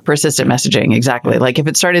win. Persistent messaging, exactly. Like if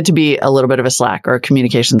it started to be a little bit of a Slack or a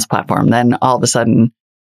communications platform, then all of a sudden.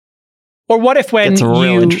 Or what if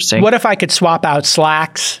what if I could swap out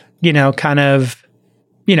Slack's, kind of,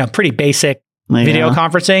 pretty basic video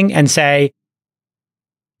conferencing and say,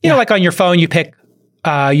 like on your phone, you pick,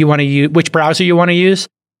 you want to use which browser you want to use.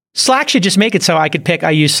 Slack should just make it so I could pick,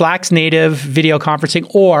 I use Slack's native video conferencing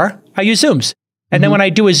or I use Zoom's. And then when I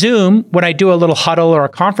do a little huddle or a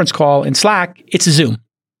conference call in Slack, it's a Zoom.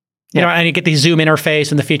 And you get the Zoom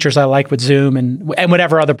interface and the features I like with Zoom and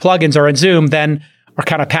whatever other plugins are in Zoom then are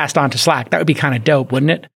kind of passed on to Slack. That would be kind of dope,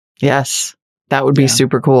 wouldn't it? Yes, that would be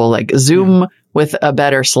super cool. Like Zoom with a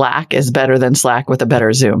better Slack is better than Slack with a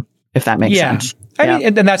better Zoom, if that makes sense.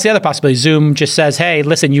 And that's the other possibility. Zoom just says, hey,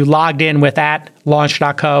 listen, you logged in with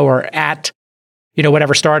 @launch.co or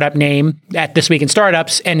whatever startup name at This Week in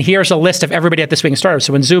Startups. And here's a list of everybody at This Week in Startups.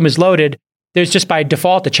 So when Zoom is loaded, there's just by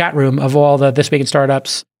default a chat room of all the This Week in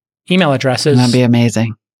Startups email addresses. That'd be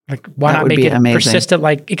amazing. Like, why not make it persistent?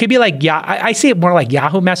 Like it could be like, I see it more like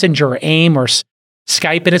Yahoo Messenger or AIM or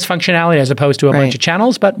Skype in its functionality as opposed to a bunch of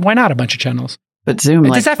channels, but why not a bunch of channels? But Zoom,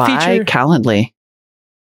 does that feature Calendly?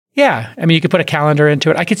 Yeah. I mean, you could put a calendar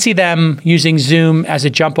into it. I could see them using Zoom as a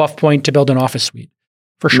jump off point to build an office suite.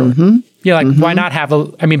 For sure. Why not have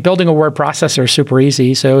building a word processor is super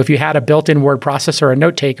easy. So if you had a built-in word processor or a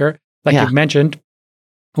note taker, like you've mentioned,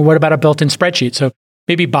 well, what about a built-in spreadsheet? So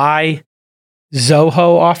maybe buy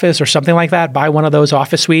Zoho Office or something like that, buy one of those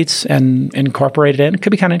office suites and incorporate it in. It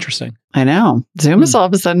could be kind of interesting. I know. Zoom is all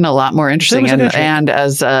of a sudden a lot more interesting. And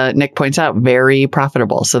as Nick points out, very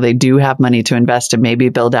profitable. So they do have money to invest and maybe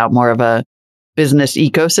build out more of a business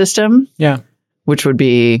ecosystem. Yeah. Which would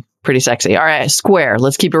be pretty sexy. All right, Square.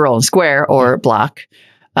 Let's keep it rolling. Square or Block.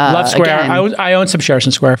 Love Square. Again, I own some shares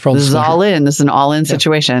in Square. This is all in. This is an all-in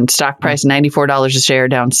situation. Stock price $94 a share,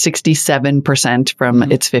 down 67% from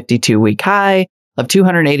its 52-week high of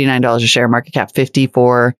 $289 a share. Market cap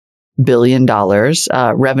 $54 billion.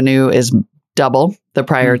 Revenue is double the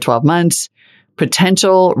prior 12 months.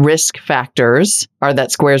 Potential risk factors are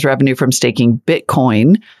that Square's revenue from staking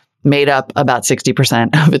Bitcoin made up about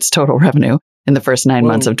 60% of its total revenue in the first 9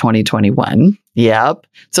 months of 2021. Yep.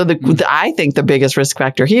 So I think the biggest risk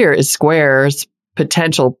factor here is Square's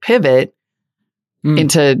potential pivot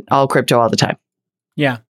into all crypto all the time.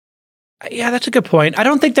 Yeah. Yeah, that's a good point. I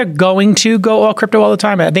don't think they're going to go all crypto all the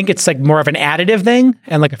time. I think it's like more of an additive thing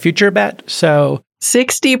and like a future bet. So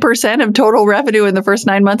 60% of total revenue in the first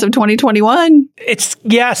 9 months of 2021.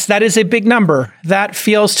 Yes, that is a big number. That just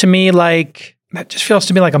feels to me like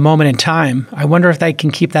a moment in time. I wonder if they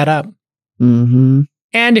can keep that up. Mm-hmm.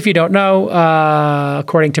 And if you don't know,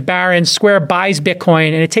 according to Barron, Square buys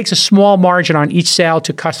Bitcoin and it takes a small margin on each sale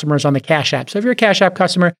to customers on the Cash App. So if you're a Cash App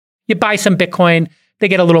customer, you buy some Bitcoin, they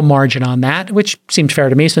get a little margin on that, which seems fair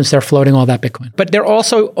to me since they're floating all that Bitcoin. But they're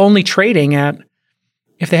also only trading at,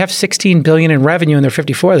 if they have 16 billion in revenue and they're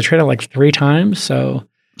 54, they're trading like 3 times. So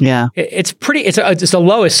yeah, it's the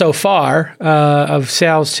lowest so far of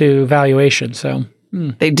sales to valuation. So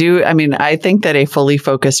they do. I mean, I think that a fully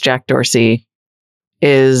focused Jack Dorsey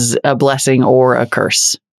is a blessing or a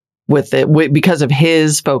curse because of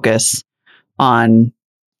his focus on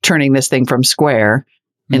turning this thing from Square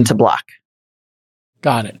into Block.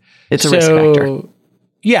 Got it. It's a risk factor.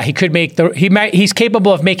 Yeah, he could he's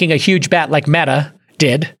capable of making a huge bet like Meta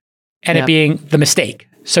did and it being the mistake.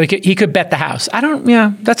 So he could bet the house.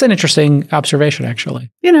 That's an interesting observation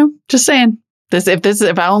actually. Just saying.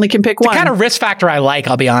 If I only can pick one. The kind of risk factor I like,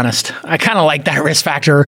 I'll be honest. I kind of like that risk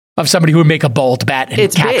factor of somebody who would make a bold bet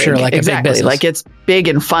and capture big, like a big business. Like it's big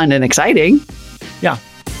and fun and exciting. Yeah.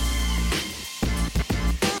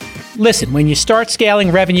 Listen, when you start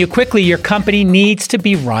scaling revenue quickly, your company needs to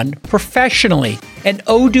be run professionally. And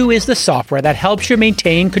Odoo is the software that helps you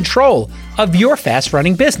maintain control of your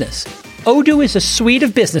fast-running business. Odoo is a suite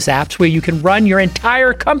of business apps where you can run your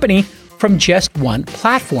entire company from just one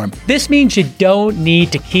platform. This means you don't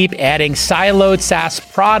need to keep adding siloed SaaS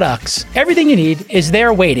products. Everything you need is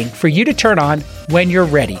there waiting for you to turn on when you're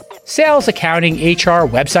ready. Sales, accounting, HR,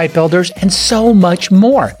 website builders, and so much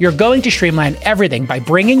more. You're going to streamline everything by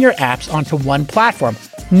bringing your apps onto one platform.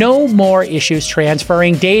 No more issues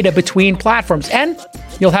transferring data between platforms, and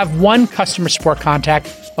you'll have one customer support contact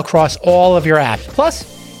across all of your apps.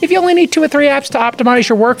 Plus, if you only need 2 or 3 apps to optimize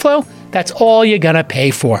your workflow, that's all you're going to pay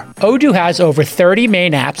for. Odoo has over 30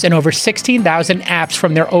 main apps and over 16,000 apps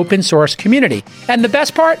from their open source community. And the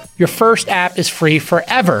best part, your first app is free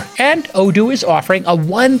forever. And Odoo is offering a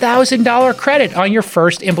 $1,000 credit on your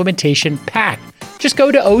first implementation pack. Just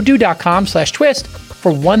go to odoo.com/twist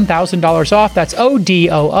for $1,000 off. That's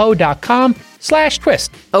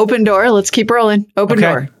odoo.com/twist. Open Door. Let's keep rolling. Open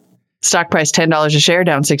Door. Stock price $10 a share,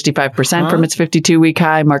 down 65% from its 52-week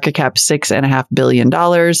high. Market cap $6.5 billion.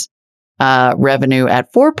 Revenue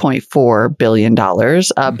at $4.4 billion,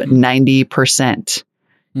 up 90%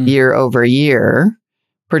 year over year.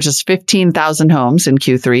 Purchased 15,000 homes in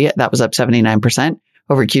Q3. That was up 79%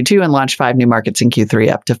 over Q2, and launched 5 new markets in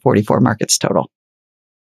Q3, up to 44 markets total.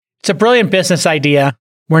 It's a brilliant business idea.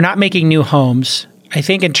 We're not making new homes. I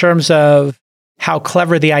think in terms of how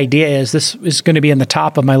clever the idea is, this is going to be in the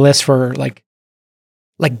top of my list for like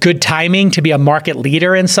good timing to be a market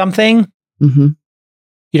leader in something. Mm-hmm.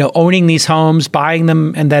 You know, owning these homes, buying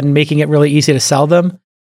them, and then making it really easy to sell them.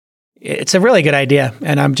 It's a really good idea.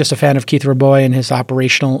 And I'm just a fan of Keith Raboy and his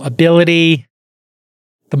operational ability.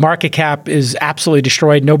 The market cap is absolutely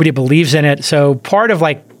destroyed. Nobody believes in it. So part of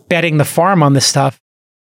like betting the farm on this stuff,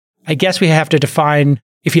 I guess we have to define,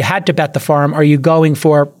 if you had to bet the farm, are you going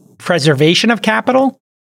for preservation of capital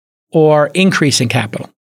or increasing capital?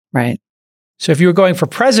 Right. So if you were going for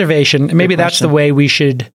preservation, and maybe that's the way we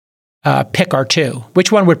should pick our two.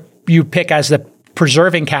 Which one would you pick as the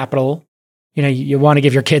preserving capital? You know, you want to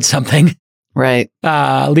give your kids something. Right.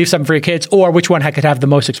 Leave something for your kids. Or which one could have the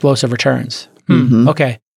most explosive returns?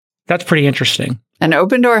 Okay. That's pretty interesting. And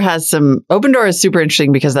Open Door is super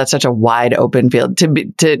interesting because that's such a wide open field.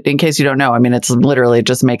 In case you don't know, I mean, it's literally, it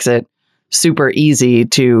just makes it super easy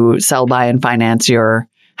to sell, buy, and finance your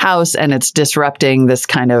house. And it's disrupting this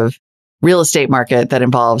kind of real estate market that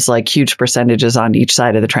involves like huge percentages on each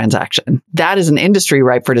side of the transaction. That is an industry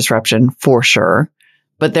ripe for disruption for sure.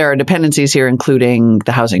 But there are dependencies here, including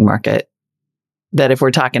the housing market, that if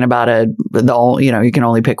we're talking about you can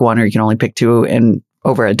only pick one or you can only pick two in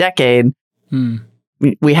over a decade,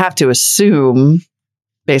 we have to assume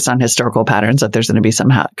based on historical patterns that there's going to be some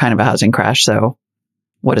kind of a housing crash. So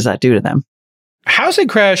what does that do to them? Housing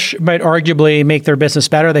crash might arguably make their business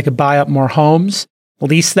better. They could buy up more homes,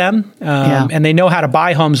 lease them, and they know how to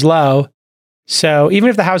buy homes low. So even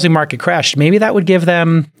if the housing market crashed, maybe that would give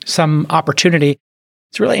them some opportunity.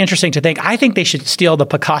 It's really interesting to think. I think they should steal the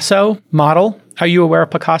Picasso model. Are you aware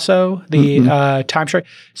of Picasso, the timeshare?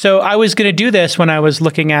 So I was going to do this when I was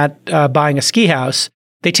looking at buying a ski house.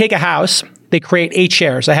 They take a house, they create 8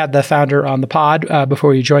 shares. I had the founder on the pod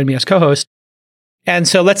before you joined me as co-host. And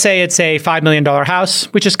so let's say it's a $5 million house,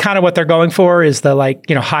 which is kind of what they're going for, is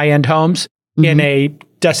the high-end homes in a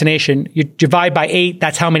destination. You divide by 8,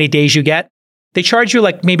 that's how many days you get. They charge you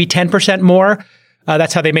like maybe 10% more.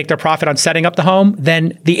 That's how they make their profit on setting up the home.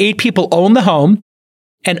 Then the 8 people own the home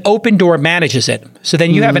and Open Door manages it. So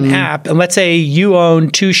then you have an app, and let's say you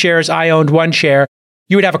own 2 shares, I owned 1 share.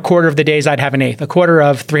 You would have a quarter of the days, I'd have an eighth. A quarter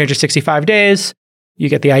of 365 days. You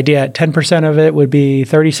get the idea. 10% of it would be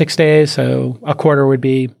 36 days. So a quarter would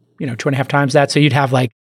be, 2.5 times that. So you'd have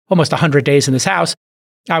like almost 100 days in this house.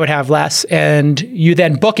 I would have less. And you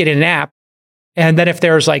then book it in an app. And then if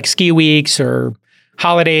there's like ski weeks or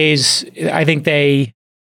holidays, I think they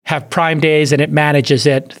have Prime days and it manages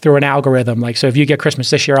it through an algorithm. Like, so if you get Christmas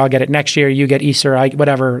this year, I'll get it next year. You get Easter,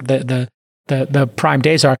 whatever the Prime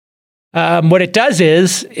days are. What it does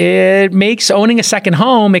is it makes owning a second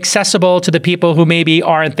home accessible to the people who maybe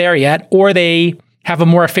aren't there yet, or they have a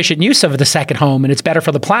more efficient use of the second home and it's better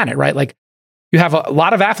for the planet, right? Like you have a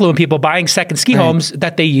lot of affluent people buying second ski homes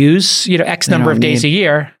that they use, X number of days a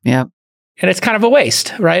year. Yeah. And it's kind of a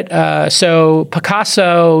waste, right? So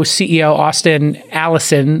Picasso CEO Austin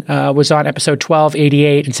Allison was on episode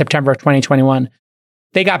 1288 in September of 2021.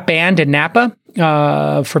 They got banned in Napa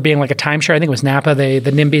for being like a timeshare. I think it was Napa. The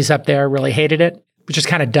NIMBYs up there really hated it, which is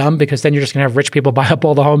kind of dumb because then you're just going to have rich people buy up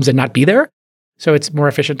all the homes and not be there. So it's more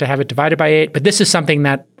efficient to have it divided by 8. But this is something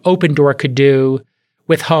that Open Door could do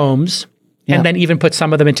with homes and then even put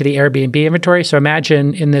some of them into the Airbnb inventory. So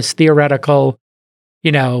imagine in this theoretical,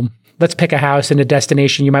 let's pick a house in a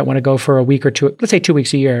destination you might want to go for a week or two, let's say 2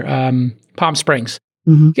 weeks a year, Palm Springs.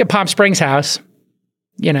 You get Palm Springs house,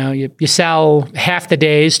 you sell half the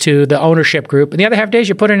days to the ownership group, and the other half days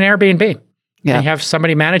you put in an Airbnb. Yeah. And you have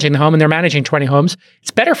somebody managing the home, and they're managing 20 homes.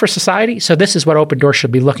 It's better for society. So this is what Open Door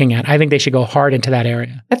should be looking at. I think they should go hard into that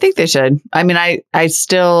area. I think they should. I mean, I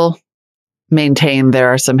still maintain there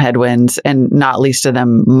are some headwinds, and not least of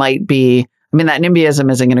them might be, that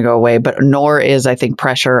NIMBYism isn't going to go away, but nor is, I think,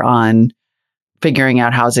 pressure on figuring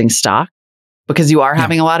out housing stock, because you are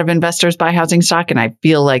having a lot of investors buy housing stock. And I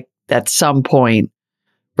feel like at some point,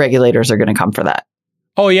 regulators are going to come for that.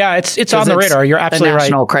 Oh, yeah. It's on the radar. You're absolutely right. A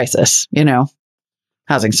national crisis,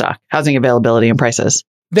 housing stock, housing availability and prices.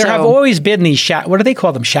 There have always been these, what do they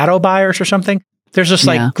call them? Shadow buyers or something? There's this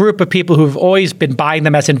group of people who've always been buying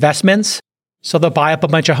them as investments. So they'll buy up a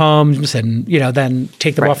bunch of homes and, then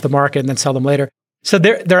take them off the market and then sell them later. So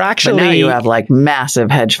they're actually... But now you have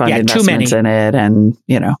massive hedge fund investments in it and,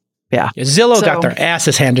 Zillow got their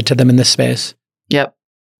asses handed to them in this space. Yep.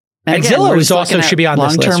 And again, Zillow should be on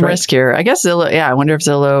this list, long-term risk here. I guess Zillow, I wonder if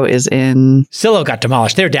Zillow is in... Zillow got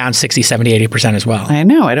demolished. They're down 60, 70, 80% as well. I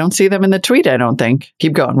know. I don't see them in the tweet, I don't think.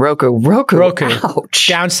 Keep going. Roku. Ouch.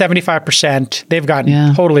 Down 75%. They've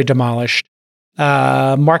gotten totally demolished.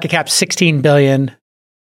 Market cap $16 billion.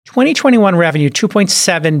 2021 revenue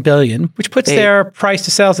 $2.7 billion, which puts their price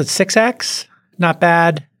to sales at 6x. Not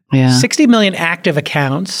bad. Yeah. 60 million active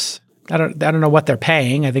accounts. I don't know what they're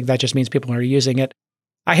paying. I think that just means people are using it.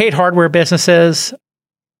 I hate hardware businesses.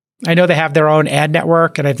 I know they have their own ad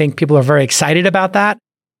network, and I think people are very excited about that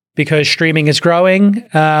because streaming is growing.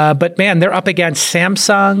 But man, they're up against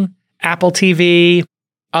Samsung, Apple TV,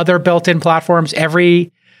 other built-in platforms.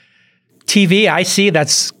 Every TV I see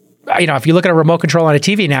that's, if you look at a remote control on a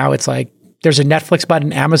TV now, it's like there's a Netflix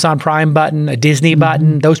button, Amazon Prime button, a Disney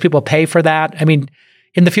button. Those people pay for that.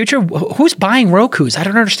 In the future, who's buying Rokus? I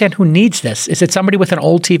don't understand who needs this. Is it somebody with an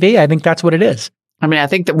old TV? I think that's what it is. I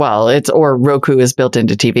think that, or Roku is built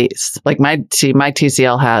into TVs. Like my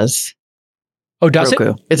TCL has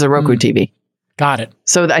Roku. It's a Roku TV. Got it.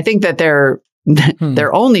 So I think that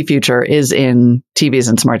their only future is in TVs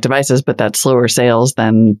and smart devices, but that's slower sales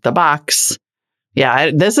than the box.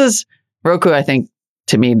 Yeah, this is Roku, I think,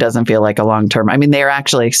 to me, doesn't feel like a long-term. They are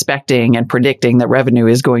actually expecting and predicting that revenue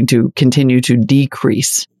is going to continue to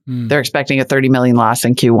decrease. They're expecting a 30 million loss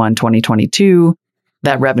in Q1 2022.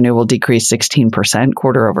 That revenue will decrease 16%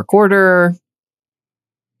 quarter over quarter.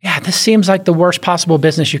 Yeah, this seems like the worst possible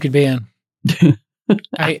business you could be in.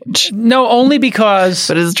 No, only because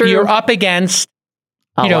but it's true. You're up against,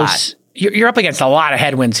 you're up against a lot of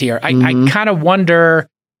headwinds here. I kind of wonder,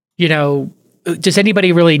 does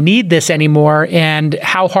anybody really need this anymore? And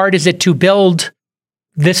how hard is it to build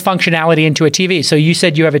this functionality into a TV? So you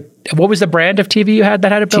said you have what was the brand of TV you had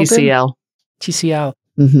that had it built TCL. in? TCL.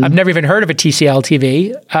 I've never even heard of a TCL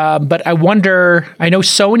TV, but I wonder, I know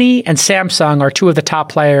Sony and Samsung are two of the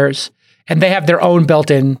top players, and they have their own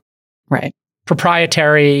built-in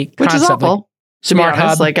proprietary which concept. Is awful. Smart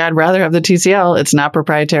hub. I'd rather have the TCL. It's not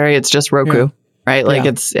proprietary. It's just Roku, right?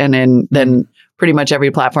 Then pretty much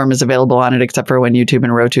every platform is available on it, except for when YouTube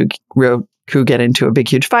and Roku get into a big,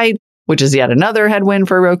 huge fight, which is yet another headwind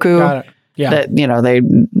for Roku. Got it. Yeah.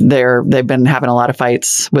 That, they've been having a lot of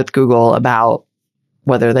fights with Google about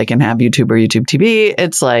whether they can have YouTube or YouTube TV.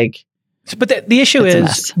 It's like... But the issue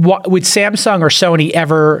is, would Samsung or Sony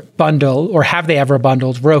ever bundle, or have they ever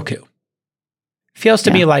bundled Roku? Feels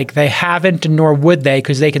to me like they haven't, nor would they,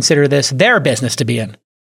 because they consider this their business to be in.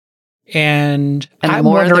 And the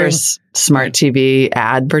more there's smart TV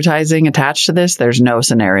advertising attached to this, there's no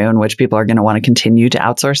scenario in which people are going to want to continue to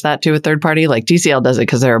outsource that to a third party. Like TCL does it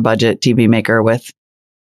because they're a budget TV maker with,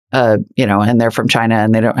 and they're from China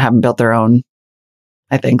and they haven't built their own,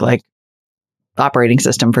 I think, operating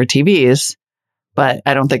system for TVs. But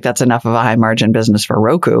I don't think that's enough of a high margin business for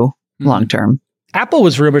Roku long term. Apple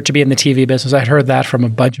was rumored to be in the TV business. I'd heard that from a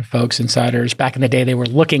bunch of folks, insiders. Back in the day, they were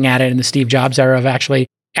looking at it in the Steve Jobs era of actually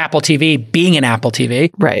Apple TV being an Apple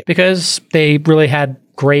TV. Right. Because they really had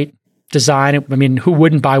great design. Who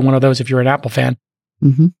wouldn't buy one of those if you're an Apple fan?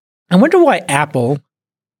 I wonder why Apple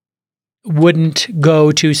wouldn't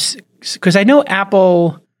go to... Because I know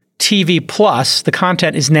Apple TV Plus, the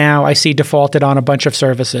content is now, I see, defaulted on a bunch of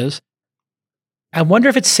services. I wonder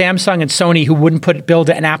if it's Samsung and Sony who wouldn't build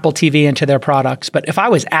an Apple TV into their products. But if I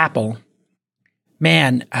was Apple,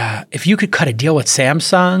 man, if you could cut a deal with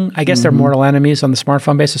Samsung, I guess they're mortal enemies on the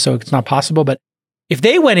smartphone basis, so it's not possible. But if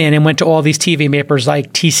they went in and went to all these TV makers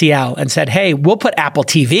like TCL and said, hey, we'll put Apple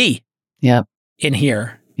TV in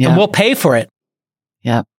here and we'll pay for it.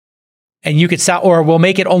 Yep. and you could sell, or we'll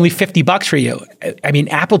make it only $50 for you. I mean,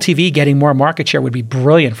 Apple TV getting more market share would be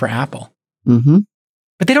brilliant for Apple. Mm-hmm.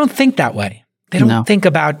 But they don't think that way. They don't think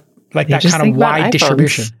about like They that just kind of think about wide iPhones.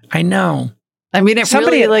 distribution. I know. I mean,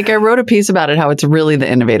 really, like I wrote a piece about it, how it's really the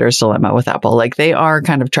innovator's dilemma with Apple. Like they are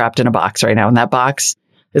kind of trapped in a box right now. And that box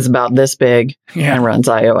is about this big and runs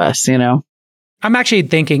iOS, you know? I'm actually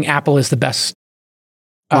thinking Apple is the best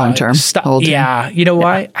long-term. Yeah. You know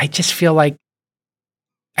why? I just feel like,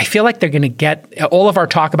 they're going to get all of our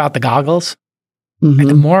talk about the goggles. Mm-hmm. And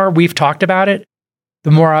the more we've talked about it,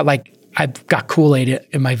 the more I've got Kool-Aid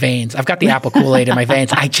in my veins. I've got the Apple Kool-Aid in my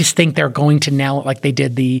veins. I just think they're going to nail it like they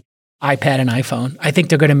did the iPad and iPhone. I think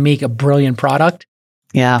they're going to make a brilliant product.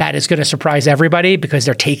 Yeah. That is going to surprise everybody because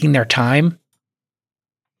they're taking their time.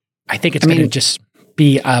 I think it's going to just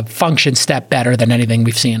be a function step better than anything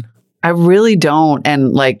we've seen. I really don't.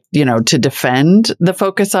 And like, you know, to defend the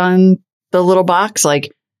focus on the little box,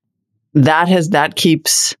 like that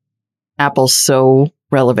keeps Apple so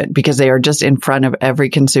relevant because they are just in front of every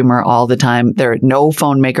consumer all the time. No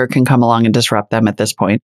phone maker can come along and disrupt them at this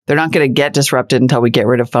point. They're not going to get disrupted until we get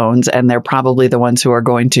rid of phones. And they're probably the ones who are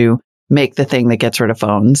going to make the thing that gets rid of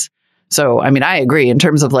phones. So, I mean, I agree in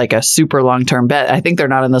terms of like a super long-term bet. I think they're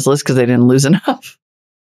not on this list because they didn't lose enough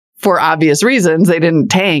for obvious reasons. They didn't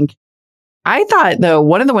tank. I thought, though,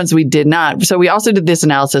 one of the ones we did not. So we also did this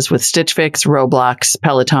analysis with Stitch Fix, Roblox,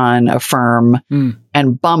 Peloton, Affirm,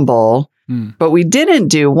 and Bumble. But we didn't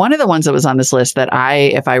do one of the ones that was on this list that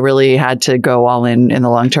if I really had to go all in the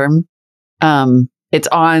long term, it's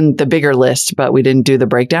on the bigger list, but we didn't do the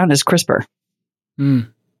breakdown, is CRISPR.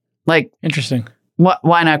 Like, interesting.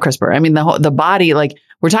 Why not CRISPR? I mean, the body, like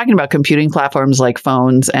we're talking about computing platforms like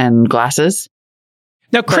phones and glasses.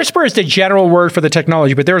 Now, CRISPR is the general word for the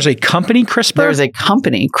technology, but there's a company, CRISPR? There's a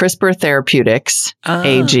company, CRISPR Therapeutics,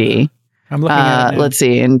 AG. I'm looking at it now. Let's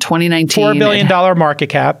see, in 2019. $4 billion market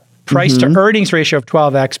cap, price to earnings ratio of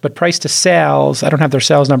 12x, but price to sales, I don't have their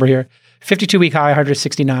sales number here, 52-week high,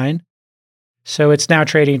 169. So it's now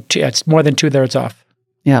trading, it's more than 2/3 off.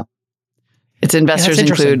 Yeah. Its investors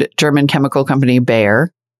include German chemical company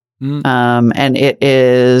Bayer. And it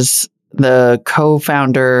is the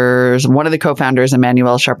co-founders, one of the co-founders,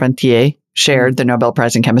 Emmanuel Charpentier, shared the Nobel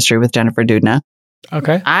Prize in Chemistry with Jennifer Doudna.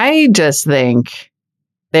 Okay. I just think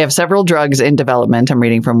they have several drugs in development. I'm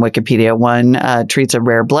reading from Wikipedia. One treats a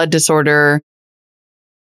rare blood disorder.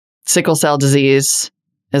 Sickle cell disease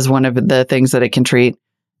is one of the things that it can treat.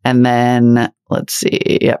 And then let's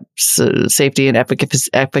see, so safety and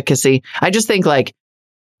efficacy. I just think like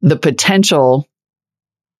the potential,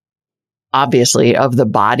 obviously, of the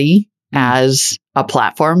body as a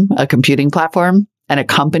platform, a computing platform, and a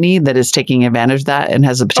company that is taking advantage of that and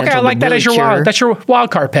has a potential. Okay, I like that as your wild. That's your wild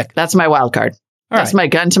card pick. That's my wild card. That's my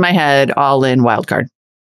gun to my head, all in wild card.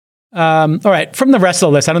 All right. From the rest of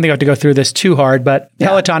the list, I don't think I have to go through this too hard, but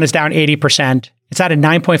Peloton is down 80%. It's at a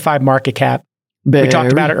 9.5 market cap. We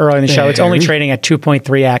talked about it earlier in the show. It's only trading at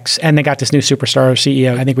 2.3x, and they got this new superstar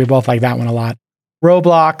CEO. I think we both like that one a lot.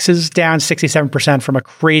 Roblox is down 67% from a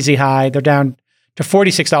crazy high. They're down to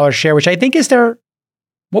 $46 a share, which I think is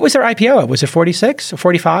what was their IPO at? Was it 46 or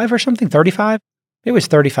 45 or something? 35? It was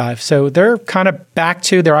 35. So they're kind of back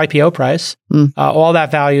to their IPO price. All that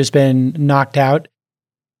value has been knocked out.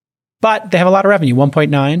 But they have a lot of revenue,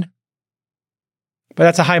 1.9. But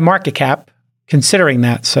that's a high market cap considering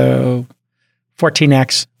that. So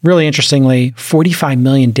 14x. Really interestingly, 45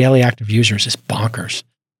 million daily active users is bonkers.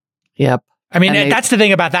 Yep. I mean, that's the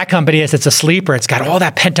thing about that company is it's a sleeper. It's got all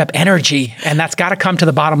that pent up energy, and that's got to come to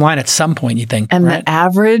the bottom line at some point, you think. And the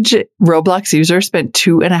average Roblox user spent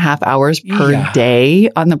 2.5 hours per day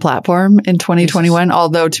on the platform in 2021. Jesus.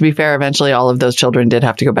 Although, to be fair, eventually all of those children did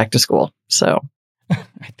have to go back to school. So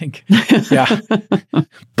I think,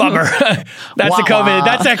 bummer. That's the COVID.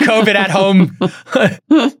 That's that COVID at home.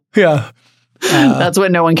 That's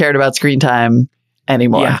when no one cared about screen time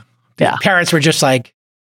anymore. Yeah. Parents were just like,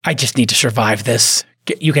 I just need to survive this.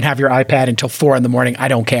 You can have your iPad until 4 a.m. I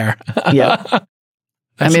don't care. Yeah.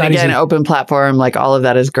 I mean, again, open platform, like all of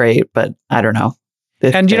that is great, but I don't know.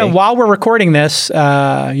 And, while we're recording this,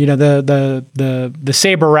 the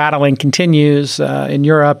saber rattling continues in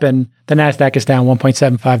Europe, and the NASDAQ is down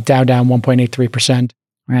 1.75, Dow down 1.83%.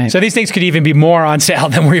 Right. So these things could even be more on sale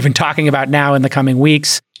than we're even talking about now in the coming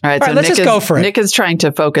weeks. All right, so let's just go for it. Nick is trying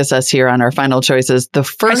to focus us here on our final choices. The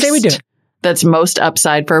first, I say we do. That's most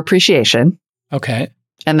upside for appreciation. Okay.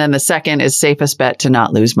 And then the second is safest bet to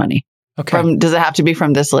not lose money. Okay. Does it have to be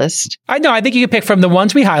from this list? I think you can pick from the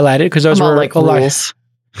ones we highlighted because those were like rules.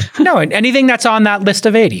 No, anything that's on that list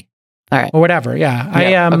of 80. All right. Or whatever.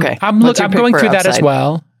 Yeah. Okay. I'm going through that as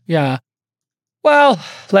well. Yeah. Well,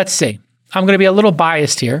 let's see. I'm going to be a little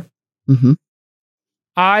biased here. Mm-hmm.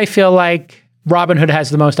 I feel like Robinhood has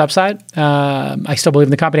the most upside. I still believe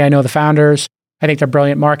in the company. I know the founders. I think they're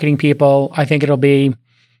brilliant marketing people. I think it'll be,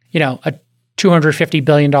 a $250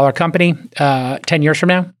 billion company 10 years from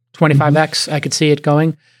now, 25x. I could see it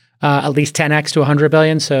going at least 10x to 100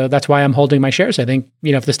 billion. So that's why I'm holding my shares. I think,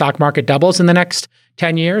 if the stock market doubles in the next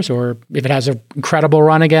 10 years, or if it has an incredible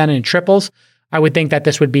run again and it triples, I would think that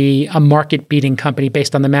this would be a market-beating company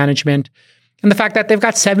based on the management and the fact that they've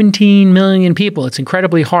got 17 million people. It's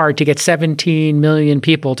incredibly hard to get 17 million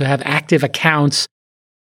people to have active accounts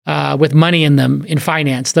with money in them in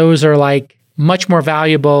finance. Those are like much more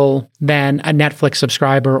valuable than a Netflix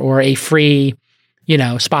subscriber or a free,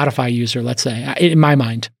 Spotify user, let's say, in my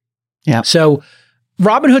mind. Yeah. So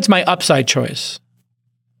Robinhood's my upside choice.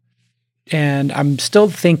 And I'm still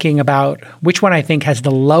thinking about which one I think has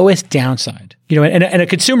the lowest downside. And a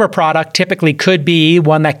consumer product typically could be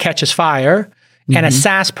one that catches fire, and a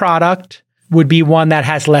SaaS product would be one that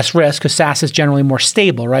has less risk because SaaS is generally more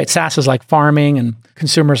stable, right? SaaS is like farming, and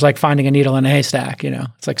consumers like finding a needle in a haystack.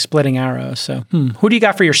 It's like splitting arrows. So, who do you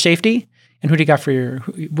got for your safety, and who do you got for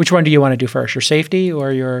which one do you want to do first, your safety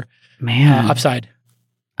or your upside?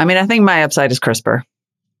 I mean, I think my upside is CRISPR.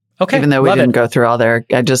 Okay. Even though we didn't go through all there,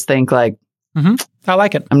 I just think I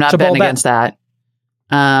like it. I'm not betting against that.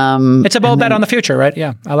 It's a bold bet on the future, right?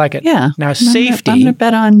 Yeah, I like it. Yeah. Now safety. I'm going to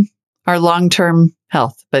bet on our long-term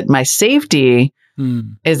health, but my safety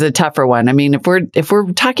is a tougher one. I mean, if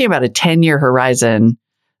we're talking about a 10-year horizon,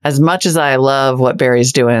 as much as I love what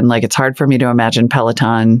Barry's doing, it's hard for me to imagine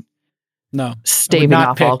Peloton staving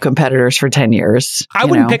off all competitors for 10 years. I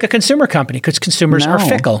wouldn't pick a consumer company because consumers are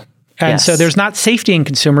fickle. And so there's not safety in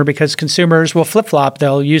consumer because consumers will flip-flop.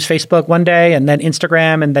 They'll use Facebook one day and then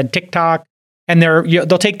Instagram and then TikTok. And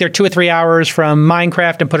they'll take their 2 or 3 hours from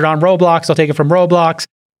Minecraft and put it on Roblox. They'll take it from Roblox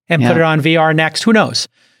and put it on VR next. Who knows?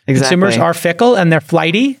 Exactly. Consumers are fickle and they're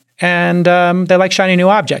flighty and they like shiny new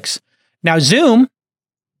objects. Now, Zoom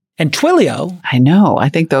and Twilio. I know. I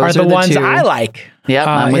think those are the ones I like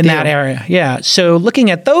in that area. Yeah. So looking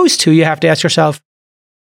at those two, you have to ask yourself,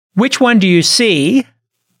 which one do you see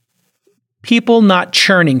people not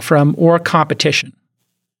churning from or competition?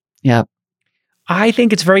 Yep. I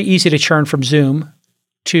think it's very easy to churn from Zoom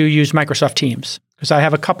to use Microsoft Teams because I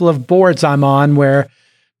have a couple of boards I'm on where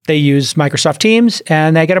they use Microsoft Teams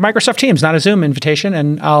and they get a Microsoft Teams, not a Zoom invitation.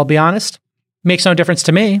 And I'll be honest, makes no difference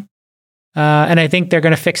to me. And I think they're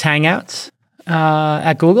going to fix Hangouts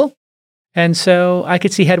at Google. And so I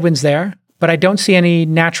could see headwinds there, but I don't see any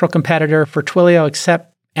natural competitor for Twilio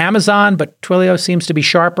except Amazon, but Twilio seems to be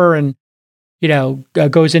sharper and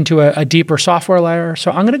goes into a deeper software layer.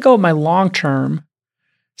 So I'm going to go with my long-term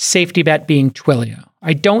safety bet being Twilio.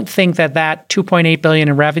 I don't think that $2.8 billion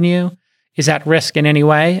in revenue is at risk in any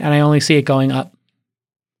way, and I only see it going up.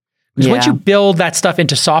 Because once you build that stuff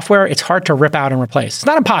into software, it's hard to rip out and replace. It's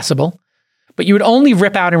not impossible, but you would only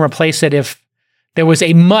rip out and replace it if there was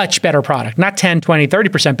a much better product. Not 10, 20,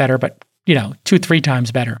 30% better, but 2-3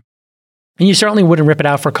 times better. And you certainly wouldn't rip it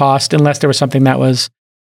out for cost unless there was something that was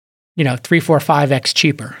 3, 4, 5x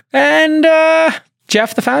cheaper. And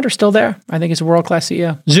Jeff, the founder, is still there. I think he's a world-class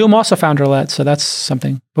CEO. Zoom also founder-led, so that's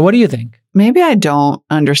something. But what do you think? Maybe I don't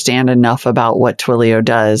understand enough about what Twilio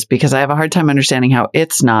does because I have a hard time understanding how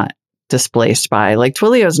it's not displaced by,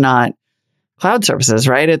 Twilio's not cloud services,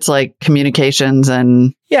 right? It's like communications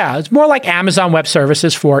and... Yeah, it's more like Amazon Web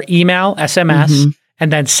Services for email, SMS,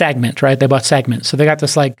 and then Segment, right? They bought Segment. So they got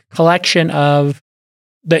this collection of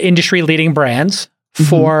the industry-leading brands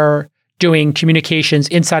for doing communications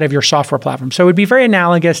inside of your software platform. So it would be very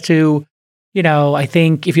analogous to, I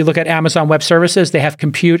think if you look at Amazon Web Services, they have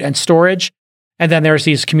compute and storage, and then there's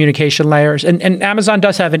these communication layers. And Amazon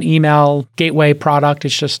does have an email gateway product.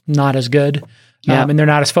 It's just not as good. And they're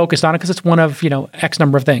not as focused on it because it's one of, X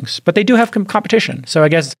number of things. But they do have competition. So I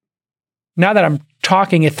guess now that I'm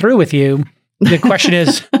talking it through with you, the question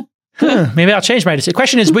is, maybe I'll change my decision. The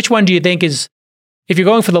question is, which one do you think is, if you're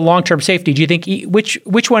going for the long-term safety, do you think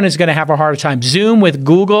which one is going to have a harder time? Zoom with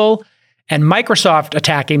Google and Microsoft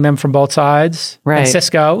attacking them from both sides, and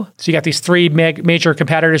Cisco. So you got these 3 major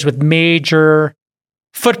competitors with major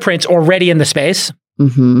footprints already in the space.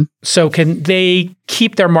 So can they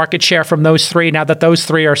keep their market share from those 3 now that those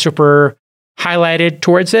 3 are super highlighted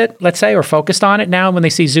towards it, let's say, or focused on it now when they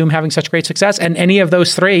see Zoom having such great success? And any of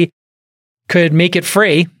those 3 could make it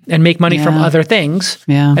free and make money from other things.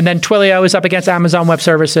 And then Twilio is up against Amazon Web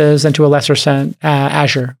Services and to a lesser extent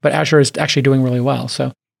Azure. But Azure is actually doing really well.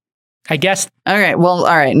 So I guess. All right. Well,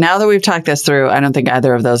 all right. Now that we've talked this through, I don't think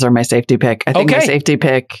either of those are my safety pick. I think my safety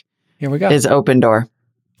pick Here we go. is Open Door.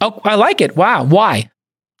 Oh, I like it. Wow. Why?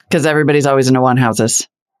 Because everybody's always in one houses.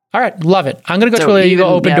 All right. Love it. I'm going to go to a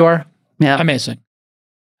open door. Yeah. Amazing.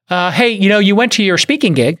 Hey, you went to your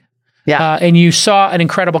speaking gig. Yeah. And you saw an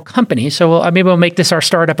incredible company. So maybe we'll make this our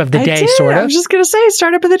startup of the day, sort of. I was just going to say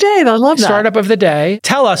startup of the day. I love that. Startup of the day.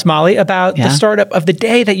 Tell us, Molly, about the startup of the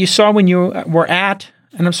day that you saw when you were at.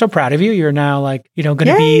 And I'm so proud of you. You're now going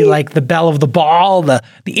to be like the belle of the ball, the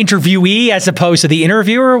interviewee as opposed to the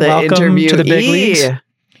interviewer. Welcome to the big leagues.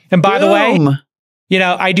 And by the way,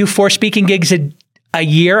 I do 4 speaking gigs a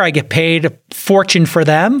year. I get paid a fortune for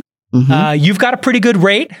them. Mm-hmm. You've got a pretty good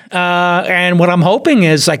rate. And what I'm hoping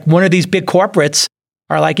is like one of these big corporates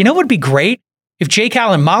are like, what would be great if Jay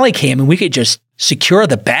Cal and Molly came and we could just secure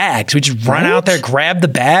the bags. We just run out there, grab the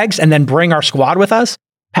bags, and then bring our squad with us.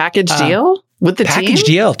 Package deal with the package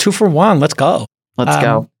team? deal, 2 for 1. Let's go. Let's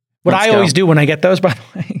go. What I always do when I get those, by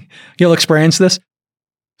the way, you'll experience this.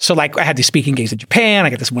 So like I had these speaking gigs in Japan. I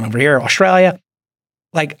got this one over here, Australia.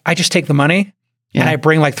 Like I just take the money and I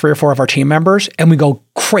bring like 3 or 4 of our team members and we go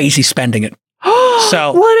crazy spending it.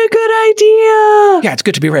 So what a good idea. Yeah, it's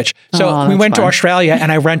good to be rich. So we went to Australia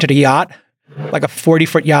and I rented a yacht, like a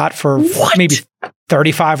 40-foot yacht for maybe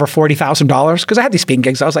 $35,000 or $40,000 because I had these speaking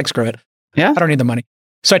gigs. I was like, screw it. Yeah. I don't need the money.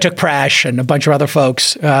 So I took Prash and a bunch of other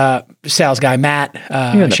folks, sales guy Matt,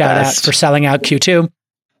 shout out for selling out Q2.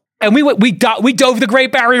 And we dove the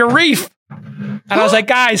Great Barrier Reef. And I was like,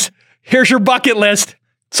 guys, here's your bucket list.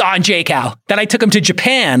 It's on JCal. Then I took him to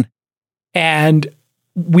Japan and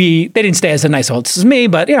they didn't stay as a nice host as me,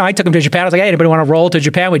 but I took them to Japan. I was like, hey, anybody want to roll to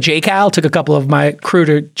Japan with JCal? Took a couple of my crew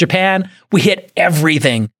to Japan. We hit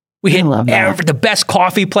everything. We hit the best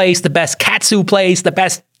coffee place, the best katsu place, the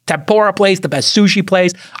best tempura place, the best sushi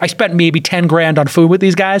place. I spent maybe $10,000 on food with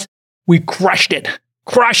these guys. We crushed it.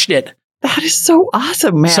 That is so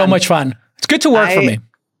awesome, man. So much fun. It's good to work for me.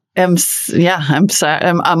 I'm sorry.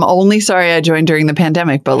 I'm only sorry I joined during the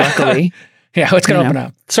pandemic, but luckily. Yeah, it's going to open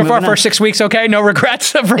up. So far, first 6 weeks, okay? No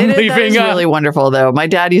regrets from leaving. That is really wonderful, though. My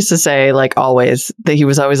dad used to say, like always, that he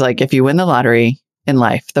was always like, if you win the lottery in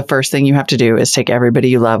life, the first thing you have to do is take everybody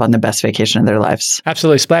you love on the best vacation of their lives.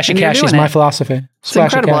 Absolutely. Splashy cash is my philosophy. It's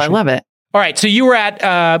incredible. I love it. All right. So you were at,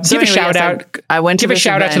 give a shout out. I went to give a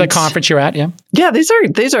shout out to the conference you're at. Yeah. Yeah.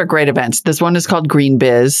 These are great events. This one is called Green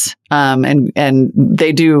Biz. And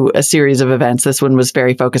they do a series of events. This one was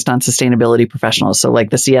very focused on sustainability professionals. So like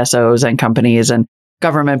the CSOs and companies and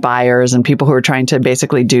government buyers and people who are trying to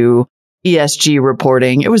basically do ESG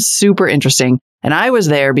reporting. It was super interesting. And I was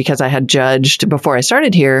there because I had judged before I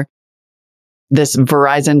started here this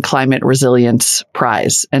Verizon Climate Resilience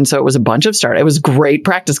Prize. And so it was a bunch of startups. It was great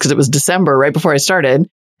practice because it was December right before I started.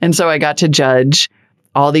 And so I got to judge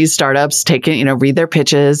all these startups, read their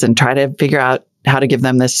pitches and try to figure out how to give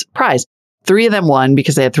them this prize. 3 of them won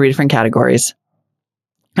because they had 3 different categories.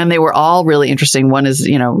 And they were all really interesting. One is,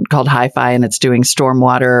 called Hi-Fi, and it's doing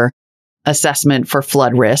stormwater assessment for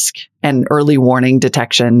flood risk and early warning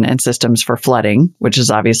detection and systems for flooding, which is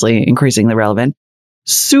obviously increasingly relevant.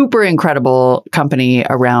 Super incredible company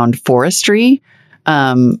around forestry,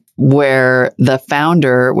 where the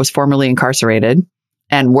founder was formerly incarcerated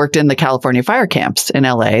and worked in the California fire camps in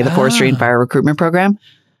LA, the Forestry and Fire Recruitment Program.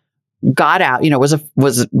 Got out,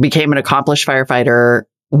 became an accomplished firefighter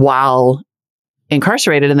while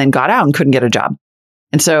incarcerated and then got out and couldn't get a job.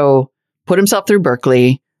 And so put himself through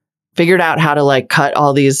Berkeley, figured out how to cut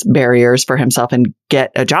all these barriers for himself and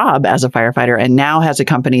get a job as a firefighter, and now has a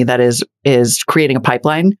company that is creating a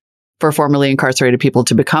pipeline for formerly incarcerated people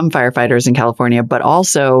to become firefighters in California, but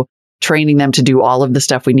also training them to do all of the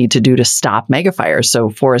stuff we need to do to stop megafires. So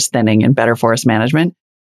forest thinning and better forest management.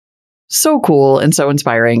 So cool and so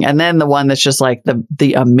inspiring. And then the one that's just like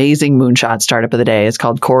the amazing moonshot startup of the day is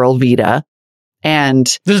called Coral Vita. And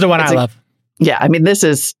this is the one I love. Yeah. I mean, this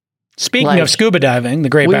is, speaking of scuba diving, the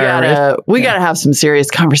Great Barrier Reef. We got to have some serious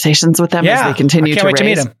conversations with them as they continue to raise. I can't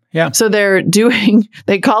wait to meet them. Yeah. So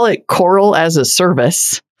they call it Coral as a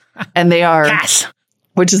Service, and they are,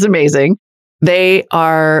 which is amazing. They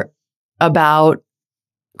are about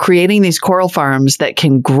creating these coral farms that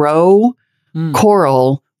can grow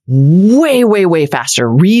coral way, way, way faster,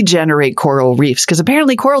 regenerate coral reefs. Because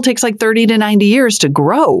apparently coral takes like 30 to 90 years to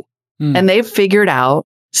grow. And they've figured out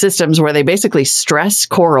systems where they basically stress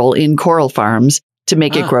coral in coral farms to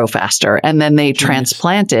make it grow faster. And then they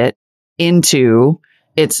transplant it into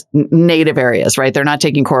its native areas, right? They're not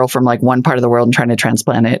taking coral from like one part of the world and trying to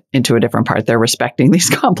transplant it into a different part. They're respecting these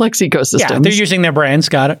complex ecosystems. Yeah, they're using their brains.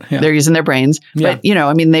 Got it. Yeah. They're using their brains. Yeah.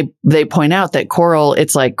 But, they point out that coral,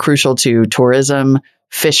 it's like crucial to tourism,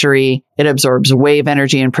 fishery. It absorbs wave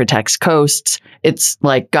energy and protects coasts. It's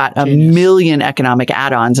like got a million economic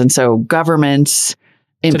add-ons. And so governments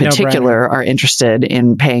in particular are interested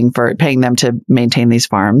in paying them to maintain these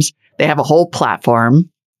farms. They have a whole platform.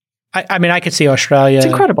 I mean, I could see Australia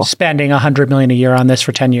spending $100 million a year on this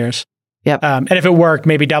for 10 years. Yep. And if it worked,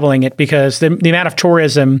 maybe doubling it, because the amount of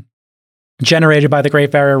tourism generated by the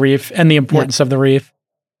Great Barrier Reef and the importance of the reef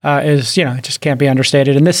is, it just can't be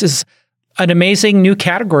understated. And this is an amazing new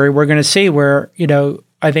category we're going to see where,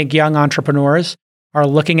 I think young entrepreneurs are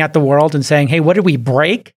looking at the world and saying, hey, what did we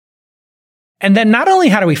break? And then not only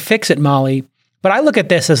how do we fix it, Molly, but I look at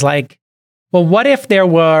this as like, well, what if there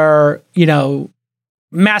were,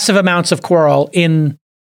 massive amounts of coral in,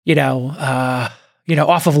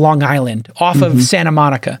 off of Long Island, off of Santa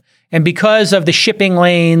Monica. And because of the shipping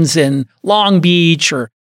lanes in Long Beach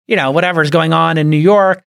or, whatever's going on in New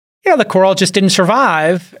York, the coral just didn't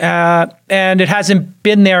survive. And it hasn't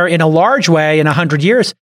been there in a large way in 100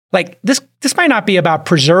 years. Like this might not be about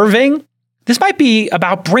preserving. This might be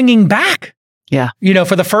about bringing back. Yeah.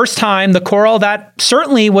 For the first time, the coral that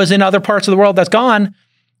certainly was in other parts of the world that's gone.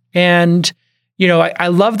 And, I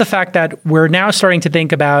love the fact that we're now starting to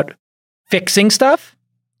think about fixing stuff.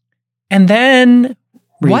 And then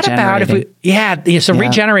what about if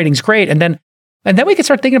regenerating is great. And then we can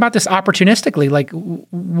start thinking about this opportunistically. Like,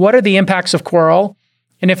 what are the impacts of coral?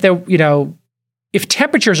 And if if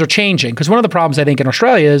temperatures are changing, because one of the problems I think in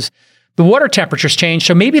Australia is the water temperatures change.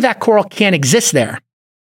 So maybe that coral can't exist there.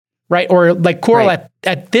 Right. Or like coral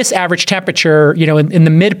at this average temperature, in the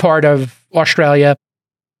mid part of Australia,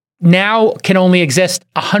 now can only exist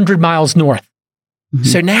 100 miles north. Mm-hmm.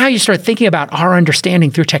 So now you start thinking about our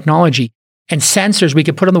understanding through technology and sensors we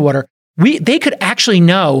could put in the water. They could actually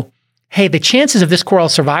know, hey, the chances of this coral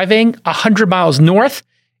surviving 100 miles north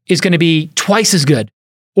is going to be twice as good,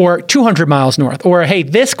 or 200 miles north, or hey,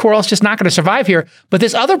 this coral is just not going to survive here, but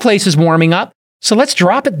this other place is warming up. So let's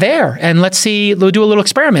drop it there and let's do a little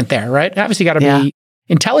experiment there, right? Obviously, you got to be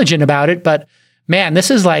intelligent about it, but man,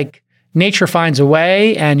 this is like nature finds a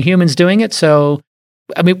way and humans doing it. So,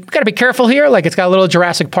 I mean, we've got to be careful here. Like it's got a little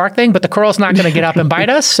Jurassic Park thing, but the coral's not going to get up and bite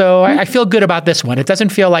us. So I feel good about this one. It doesn't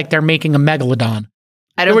feel like they're making a megalodon.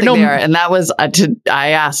 I don't think they are. And that was, I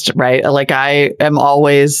asked, right? Like I am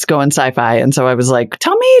always going sci-fi. And so I was like,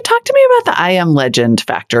 talk to me about the I am legend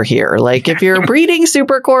factor here. Like if you're breeding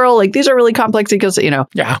super coral, like these are really complex ecosystem,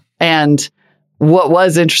 Yeah. And what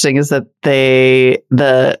was interesting is that the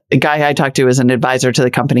guy I talked to is an advisor to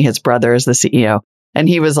the company. His brother is the CEO. And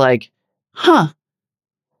he was like,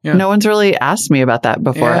 no one's really asked me about that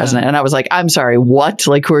before, hasn't it? And I was like, I'm sorry, what?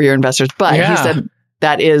 Like, who are your investors? But he said,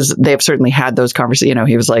 they've certainly had those conversations.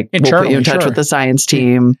 He was like, we'll put you in touch with the science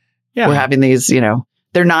team. Yeah. We're having these,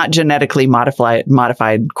 they're not genetically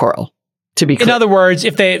modified coral, to be clear. In other words,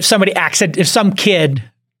 if some kid,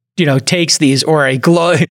 takes these or an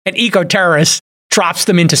eco-terrorist drops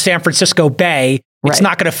them into San Francisco Bay, it's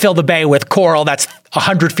not going to fill the bay with coral that's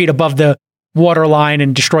 100 feet above the water line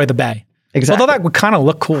and destroy the bay. Exactly. Although that would kind of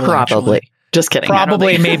look cool. Probably. Actually. Just kidding.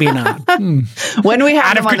 Probably, maybe not. When we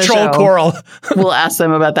have out of control coral, we'll ask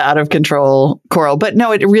them about the out of control coral. But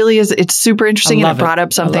no, it really is. It's super interesting, and it brought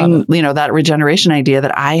up something, that regeneration idea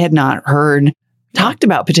that I had not heard talked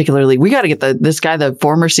about particularly. We got to get this guy, the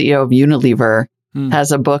former CEO of Unilever,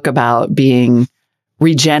 has a book about being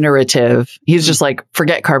regenerative. He's just like,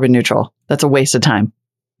 forget carbon neutral. That's a waste of time.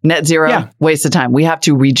 Net zero, waste of time. We have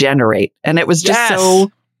to regenerate, and it was just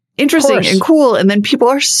so interesting and cool. And then people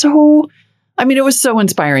are it was so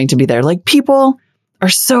inspiring to be there. Like people are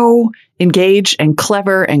so engaged and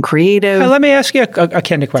clever and creative. Let me ask you a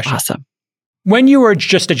candid question. Awesome. When you were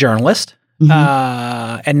just a journalist,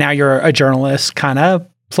 and now you're a journalist kind of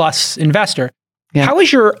plus investor, how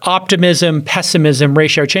has your optimism, pessimism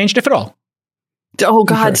ratio changed, if at all? Oh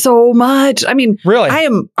God, so much. I mean, really,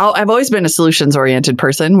 I've always been a solutions oriented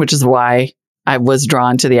person, which is why I was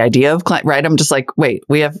drawn to the idea of right. I'm just like, wait,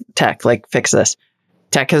 we have tech, like fix this.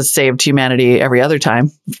 Tech has saved humanity every other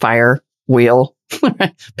time. Fire, wheel,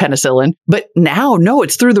 penicillin. But now, no,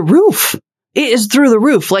 it's through the roof. It is through the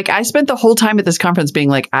roof. Like I spent the whole time at this conference being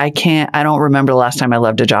like, I don't remember the last time I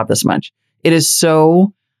loved a job this much. It is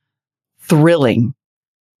so thrilling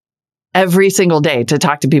every single day to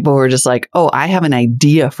talk to people who are just like, oh, I have an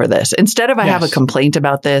idea for this. Instead of I have a complaint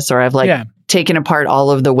about this, or I've taken apart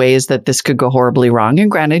all of the ways that this could go horribly wrong.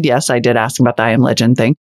 And granted, yes, I did ask about the I Am Legend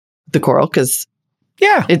thing, the coral, because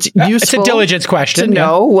it's useful. It's a diligence question to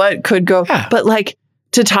know what could go. Yeah. But like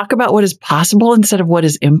to talk about what is possible instead of what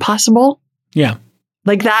is impossible. Yeah.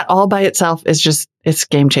 Like that all by itself is it's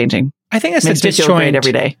game changing. I think it's the disjoint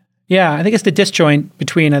every day. Yeah. I think it's the disjoint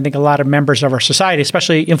between, I think, a lot of members of our society,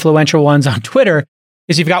 especially influential ones on Twitter,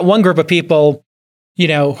 is you've got one group of people,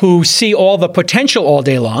 who see all the potential all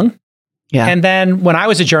day long. Yeah. And then when I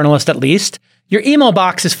was a journalist, at least, your email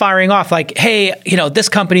box is firing off like, hey, this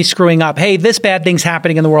company's screwing up. Hey, this bad thing's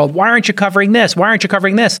happening in the world. Why aren't you covering this? Why aren't you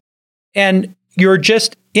covering this? And you're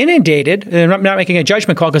just inundated. And I'm not making a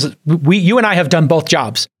judgment call because you and I have done both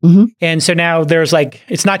jobs. Mm-hmm. And so now there's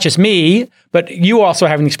it's not just me, but you also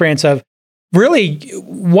have an experience of really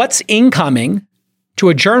what's incoming to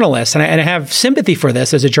a journalist. And I have sympathy for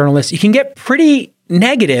this as a journalist. You can get pretty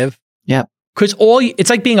negative. Yep. Because it's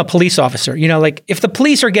like being a police officer. If the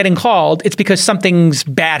police are getting called, it's because something's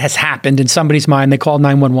bad has happened in somebody's mind. They call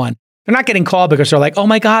 911. They're not getting called because they're like, oh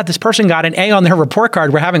my God, this person got an A on their report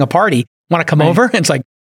card. We're having a party. Want to come over? And it's like,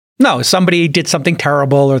 no, somebody did something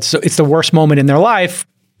terrible or it's the worst moment in their life.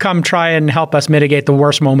 Come try and help us mitigate the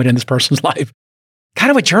worst moment in this person's life.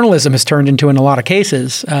 Kind of what journalism has turned into in a lot of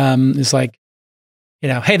cases is like,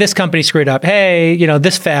 hey, this company screwed up. Hey,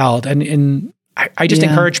 this failed. And I just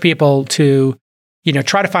encourage people to,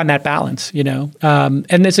 try to find that balance, and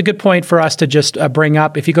it's a good point for us to just bring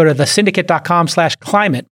up. If you go to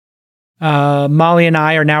thesyndicate.com/climate, Molly and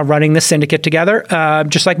I are now running the syndicate together,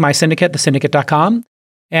 just like my syndicate, thesyndicate.com.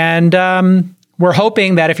 And we're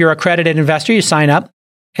hoping that if you're an accredited investor, you sign up.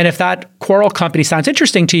 And if that coral company sounds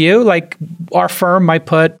interesting to you, like our firm might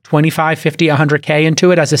put 25, 50, 100K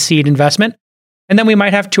into it as a seed investment. And then we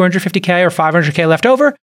might have 250K or 500K left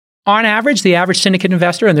over. On average, the average syndicate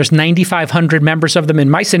investor, and there's 9,500 members of them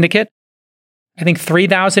in my syndicate, I think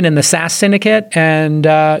 3,000 in the SaaS syndicate, and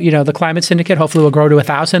the climate syndicate hopefully will grow to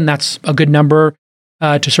 1,000. That's a good number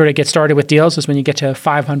to sort of get started with deals. Is when you get to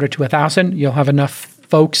 500 to 1,000, you'll have enough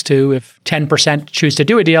folks to, if 10% choose to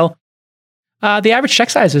do a deal. The average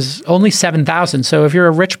check size is only 7,000. So if you're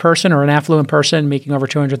a rich person or an affluent person making over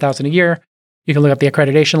 200,000 a year, you can look up the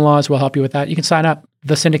accreditation laws. We'll help you with that. You can sign up,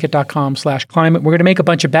 thesyndicate.com/climate. We're going to make a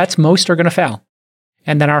bunch of bets. Most are going to fail.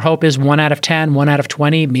 And then our hope is 1 out of 10, 1 out of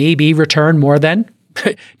 20, maybe return more than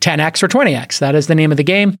 10x or 20x. That is the name of the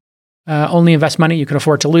game. Only invest money you can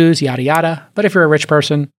afford to lose, yada, yada. But if you're a rich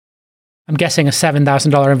person, I'm guessing a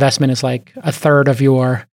 $7,000 investment is like a third of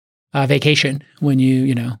your vacation when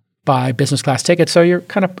you buy business class tickets. So you're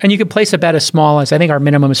and you can place a bet as small as, I think our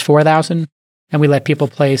minimum is 4,000. And we let people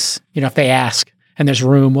place, if they ask and there's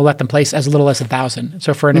room, we'll let them place as little as 1,000.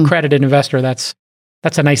 So for an accredited investor, that's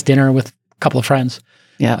a nice dinner with a couple of friends,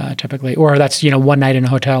 typically. Or that's, one night in a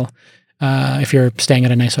hotel if you're staying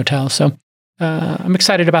at a nice hotel. So I'm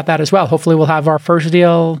excited about that as well. Hopefully we'll have our first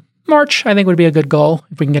deal March, I think would be a good goal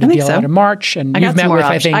if we can get a deal out in March. And you've met with,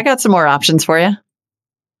 I got some more options for you.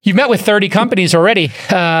 You've met with 30 companies already.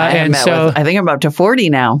 I think I'm up to 40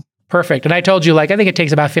 now. Perfect. And I told you, I think it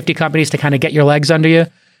takes about 50 companies to kind of get your legs under you.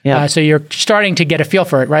 Yeah. So you're starting to get a feel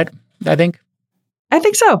for it, right? I think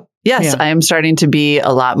so. Yes, I am starting to be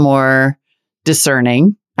a lot more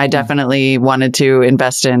discerning. I definitely wanted to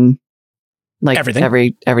invest in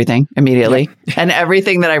everything immediately. Yeah. And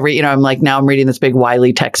everything that I read, I'm reading this big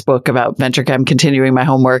Wiley textbook about venture. I'm continuing my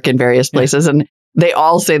homework in various places. And they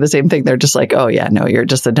all say the same thing. They're just like, oh yeah, no, you're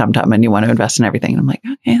just a dum-dum and you want to invest in everything. And I'm like,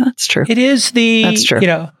 okay, that's true. That's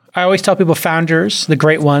true. I always tell people founders, the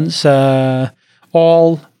great ones,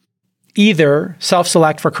 all either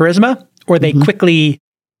self-select for charisma or they quickly,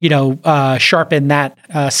 sharpen that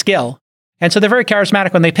skill. And so they're very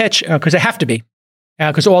charismatic when they pitch because they have to be.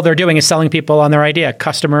 Because all they're doing is selling people on their idea,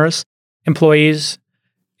 customers, employees,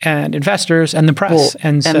 and investors, and the press. Cool.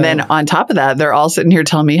 And then on top of that, they're all sitting here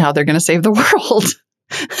telling me how they're going to save the world.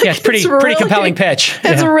 Yeah, it's pretty compelling pitch.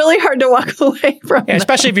 It's really hard to walk away from. Yeah,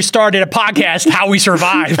 especially if you started a podcast, How We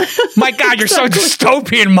Survive. My God, you're so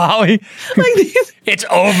dystopian, Molly. It's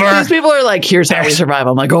over. These people are like, here's how we survive.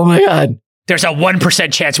 I'm like, oh my God. There's a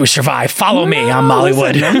 1% chance we survive. Follow me. I'm Molly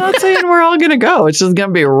Wood. I'm not saying we're all going to go. It's just going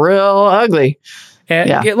to be real ugly.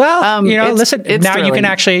 Well, listen, now thrilling. You can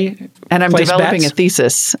actually And I'm developing a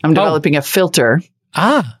thesis. I'm developing a filter.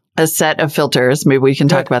 A set of filters. Maybe we can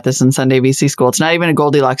talk about this in Sunday VC school. It's not even a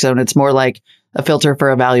Goldilocks zone. It's more like a filter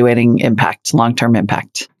for evaluating impact, long-term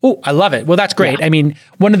impact. Oh, I love it. Well, that's great. Yeah. I mean,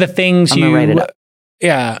 one of the things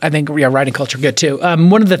I think writing culture good too.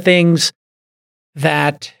 One of the things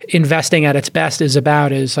that investing at its best is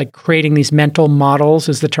about is creating these mental models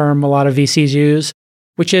is the term a lot of VCs use,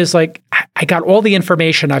 which is I got all the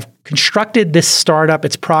information. I've constructed this startup,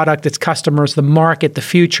 its product, its customers, the market, the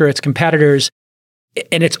future, its competitors.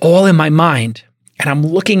 And it's all in my mind. And I'm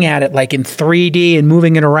looking at it in 3D and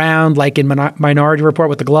moving it around in Minority Report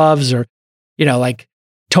with the gloves or,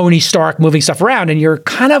 Tony Stark moving stuff around. And you're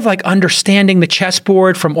kind of understanding the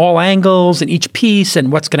chessboard from all angles and each piece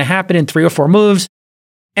and what's going to happen in 3 or 4 moves.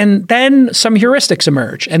 And then some heuristics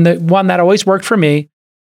emerge. And the one that always worked for me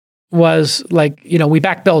was we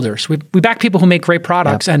back builders. We back people who make great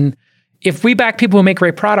products. And if we back people who make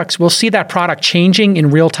great products, we'll see that product changing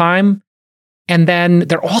in real time. And then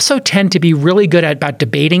they also tend to be really good about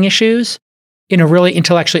debating issues in a really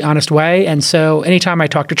intellectually honest way. And so anytime I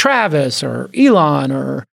talk to Travis or Elon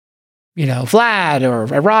or, Vlad or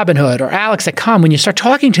Robinhood or Alex that come, when you start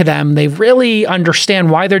talking to them, they really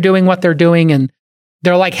understand why they're doing what they're doing. And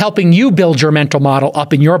they're like helping you build your mental model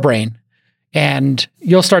up in your brain. And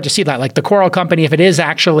you'll start to see that, like the Coral company, if it is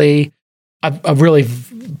actually a really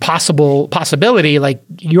possibility, like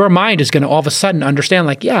your mind is going to all of a sudden understand,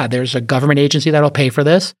 like, yeah, there's a government agency that'll pay for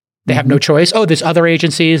this. They have no choice. Oh, there's other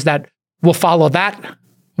agencies that will follow that.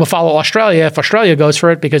 Will follow Australia if Australia goes for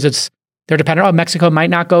it because they're dependent. Oh, Mexico might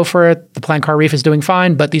not go for it. The Plan Car Reef is doing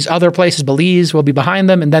fine, but these other places, Belize, will be behind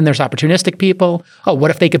them. And then there's opportunistic people. Oh, what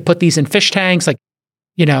if they could put these in fish tanks, like,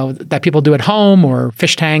 that people do at home, or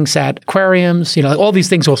fish tanks at aquariums? All these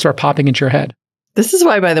things will start popping into your head. This is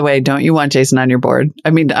why, by the way, don't you want Jason on your board?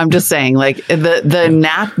 I mean, I'm just saying, like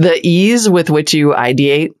the ease with which you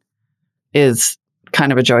ideate is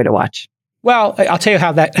kind of a joy to watch. Well, I'll tell you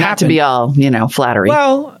how that happened. Not to be all, flattery.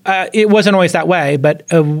 Well, it wasn't always that way, but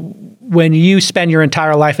when you spend your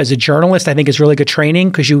entire life as a journalist, I think is really good training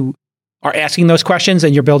because you are asking those questions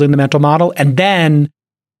and you're building the mental model. And then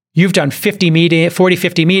you've done 40,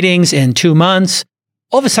 50 meetings in 2 months.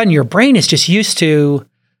 All of a sudden, your brain is just used to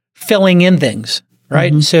filling in things,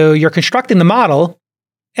 right? Mm-hmm. So you're constructing the model,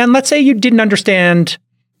 and let's say you didn't understand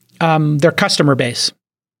their customer base.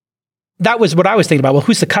 That was what I was thinking about. Well,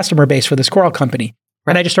 who's the customer base for this Coral company?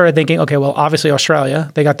 Right. And I just started thinking, okay, well, obviously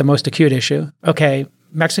Australia, they got the most acute issue. Okay,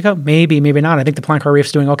 Mexico, maybe not. I think the Plan Car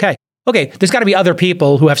Reef's doing okay. Okay, there's got to be other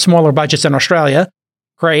people who have smaller budgets than Australia.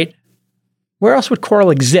 Great. Where else would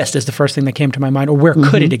Coral exist is the first thing that came to my mind, or where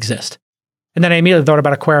could it exist? And then I immediately thought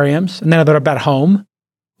about aquariums, and then I thought about home.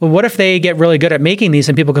 Well, what if they get really good at making these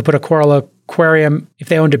and people could put a Coral aquarium, if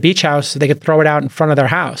they owned a beach house, they could throw it out in front of their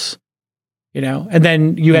house, And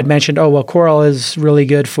then you had mentioned, oh, well, Coral is really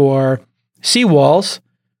good for seawalls.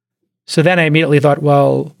 So then I immediately thought,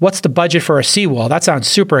 well, what's the budget for a seawall? That sounds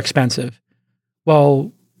super expensive.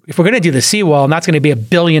 Well, if we're going to do the seawall, and that's going to be $1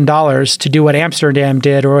 billion to do what Amsterdam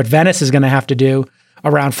did or what Venice is going to have to do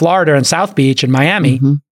around Florida and South Beach and Miami.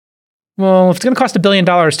 Mm-hmm. Well, if it's going to cost $1 billion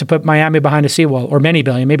to put Miami behind a seawall, or many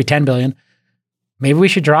billion, maybe 10 billion, maybe we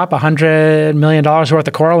should drop $100 million worth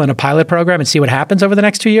of Coral in a pilot program and see what happens over the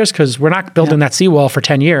next 2 years, because we're not building that seawall for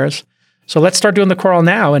 10 years. So let's start doing the Coral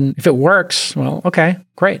now. And if it works, well, okay,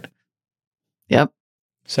 great. Yep.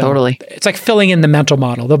 So totally. It's like filling in the mental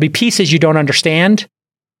model. There'll be pieces you don't understand.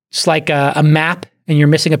 It's like a map and you're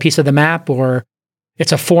missing a piece of the map, or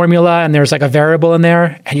it's a formula and there's like a variable in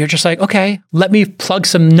there. And you're just like, okay, let me plug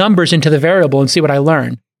some numbers into the variable and see what I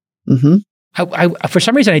learn. Mm-hmm. I for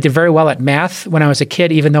some reason, I did very well at math when I was a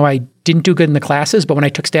kid, even though I didn't do good in the classes. But when I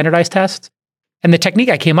took standardized tests, and the technique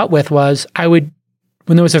I came up with was when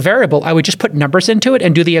there was a variable, I would just put numbers into it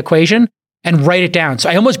and do the equation and write it down. So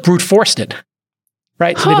I almost brute forced it.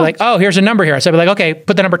 Right? So they'd be like, oh, here's a number here. So I'd be like, okay,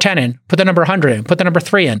 put the number 10 in, put the number 100 in, put the number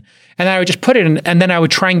 3 in. And then I would just put it in, and then I would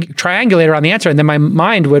triangulate around the answer. And then my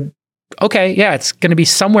mind would, okay, yeah, it's going to be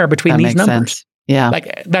somewhere between these numbers. Sense. Yeah.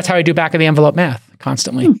 Like that's how I do back of the envelope math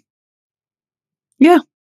constantly. Yeah.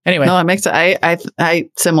 Anyway. No, it makes I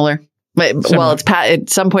similar. Well, it's at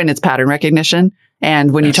some point it's pattern recognition.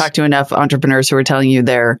 And when you talk to enough entrepreneurs who are telling you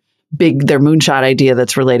their moonshot idea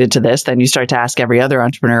that's related to this, then you start to ask every other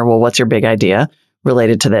entrepreneur, well, what's your big idea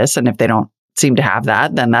related to this? And if they don't seem to have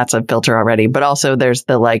that, then that's a filter already. But also there's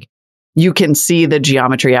the you can see the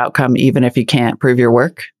geometry outcome even if you can't prove your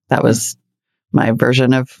work. That was my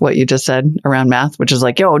version of what you just said around math, which is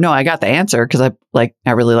like, yo, no, I got the answer because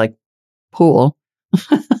I really like pool.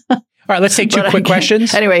 All right, let's take two quick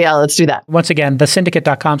questions. Anyway, yeah, let's do that. Once again,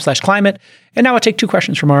 thesyndicate.com/climate. And now I'll take two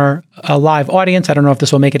questions from our live audience. I don't know if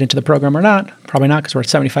this will make it into the program or not. Probably not, because we're at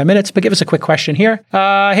 75 minutes, but give us a quick question here.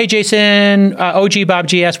 Hey, Jason, OG Bob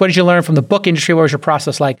G asks, what did you learn from the book industry? What was your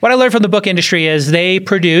process like? What I learned from the book industry is they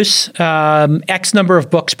produce X number of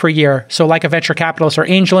books per year. So like a venture capitalist or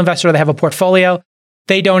angel investor, they have a portfolio.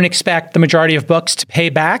 They don't expect the majority of books to pay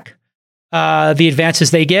back the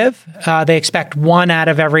advances they give. They expect 1 out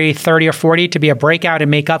of every 30 or 40 to be a breakout and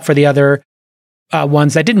make up for the other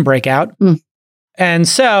ones that didn't break out. And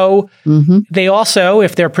so they also,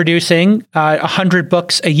 if they're producing 100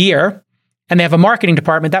 books a year and they have a marketing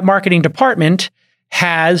department, that marketing department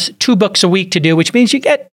has 2 books a week to do, which means you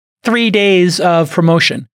get 3 days of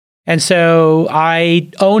promotion. And so I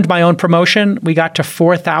owned my own promotion. We got to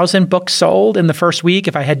 4,000 books sold in the first week.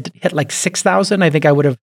 If I had hit like 6,000, I think I would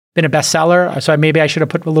have been a bestseller. So maybe I should have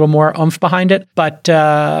put a little more oomph behind it. But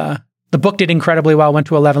the book did incredibly well, went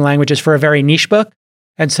to 11 languages for a very niche book.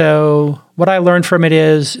 And so what I learned from it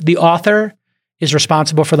is the author is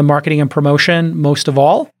responsible for the marketing and promotion most of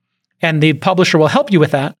all, and the publisher will help you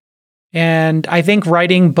with that. And I think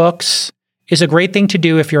writing books is a great thing to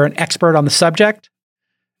do if you're an expert on the subject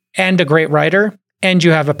and a great writer and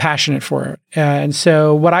you have a passion for it. And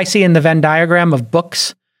so what I see in the Venn diagram of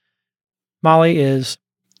books, Molly, is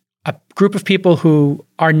a group of people who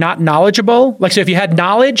are not knowledgeable. Like, so if you had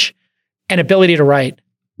knowledge and ability to write,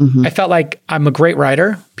 I felt like I'm a great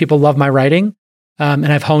writer. People love my writing. And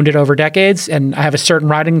I've honed it over decades, and I have a certain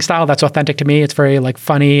writing style that's authentic to me. It's very like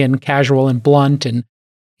funny and casual and blunt and,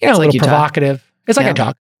 a little provocative. It's like I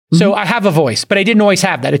talk. So I have a voice, but I didn't always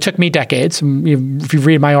have that. It took me decades. If you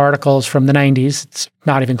read my articles from the 90s, it's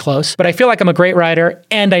not even close. But I feel like I'm a great writer,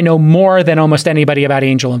 and I know more than almost anybody about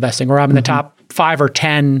angel investing, or I'm in the top 5 or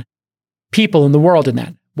 10 people in the world in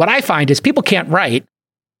that. What I find is people can't write,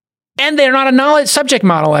 and they're not a knowledge subject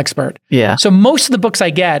model expert. Yeah. So most of the books I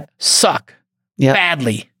get suck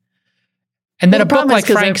badly. And then a book like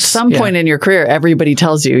Frank's... At some point in your career, everybody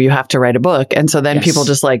tells you have to write a book. And so then people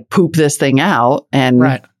just like poop this thing out.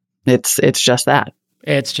 And it's just that.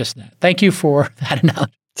 It's just that. Thank you for that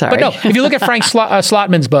analogy. Sorry. But no, if you look at Frank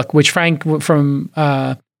Slotman's book, which Frank from...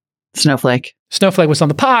 Snowflake was on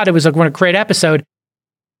the pod. It was a great episode.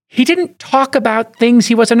 He didn't talk about things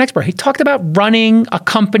he wasn't an expert. He talked about running a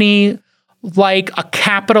company like a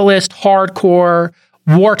capitalist, hardcore,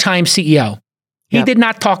 wartime CEO. He did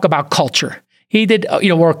not talk about culture. He did,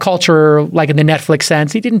 or culture like in the Netflix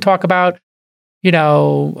sense. He didn't talk about,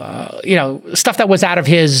 stuff that was out of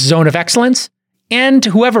his zone of excellence. And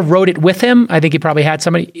whoever wrote it with him, I think he probably had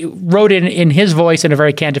somebody wrote it in his voice in a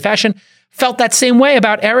very candid fashion, felt that same way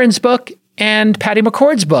about Erin's book and Patty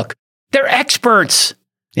McCord's book. They're experts.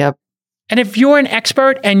 Yep. And if you're an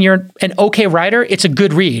expert and you're an okay writer, it's a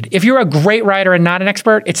good read. If you're a great writer and not an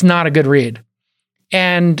expert, it's not a good read.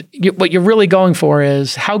 And what you're really going for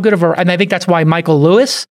is how good of and I think that's why Michael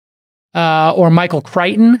Lewis or Michael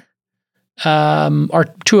Crichton are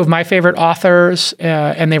two of my favorite authors,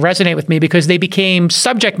 and they resonate with me because they became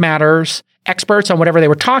subject matters experts on whatever they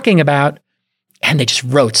were talking about, and they just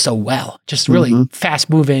wrote so well, just really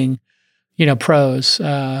fast-moving, prose.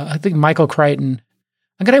 I think Michael Crichton.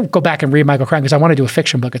 I'm going to go back and read Michael Crichton because I want to do a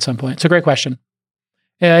fiction book at some point. It's a great question.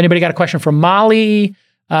 Anybody got a question for Molly?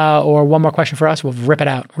 Or one more question for us? We'll rip it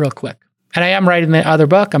out real quick. And I am writing the other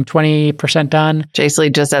book. I'm 20% done. Jace Lee,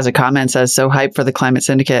 just as a comment, says, so hyped for the Climate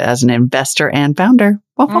Syndicate as an investor and founder.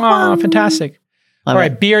 Oh, fantastic. All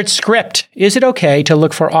right, Beard Script. Is it okay to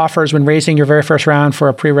look for offers when raising your very first round for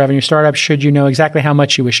a pre-revenue startup? Should you know exactly how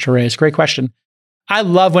much you wish to raise? Great question. I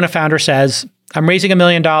love when a founder says, I'm raising $1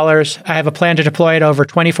 million. I have a plan to deploy it over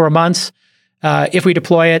 24 months. If we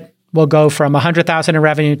deploy it, we'll go from 100,000 in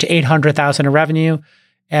revenue to 800,000 in revenue.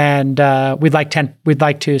 And we'd like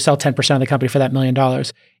to sell 10% of the company for that $1 million.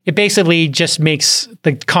 It basically just makes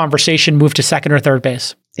the conversation move to second or third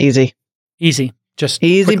base. Easy. Just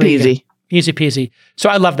easy peasy. Easy peasy. So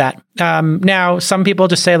I love that. Now, some people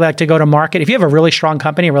just say like to go to market. If you have a really strong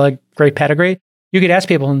company, a really great pedigree, you could ask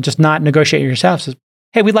people and just not negotiate yourself. Says,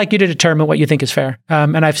 hey, we'd like you to determine what you think is fair.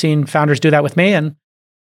 And I've seen founders do that with me. And,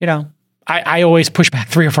 I always push back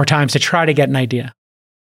 3 or 4 times to try to get an idea.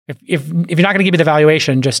 If you're not going to give me the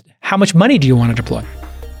valuation, just how much money do you want to deploy?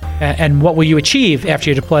 And what will you achieve after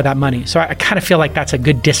you deploy that money? So I kind of feel like that's a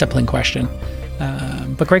good discipline question.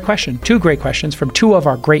 But great question. 2 great questions from 2 of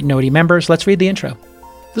our great Noti members. Let's read the intro.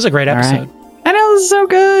 This is a great episode. Right. I know, this is so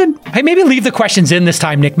good. Hey, maybe leave the questions in this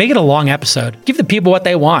time, Nick. Make it a long episode. Give the people what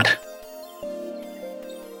they want.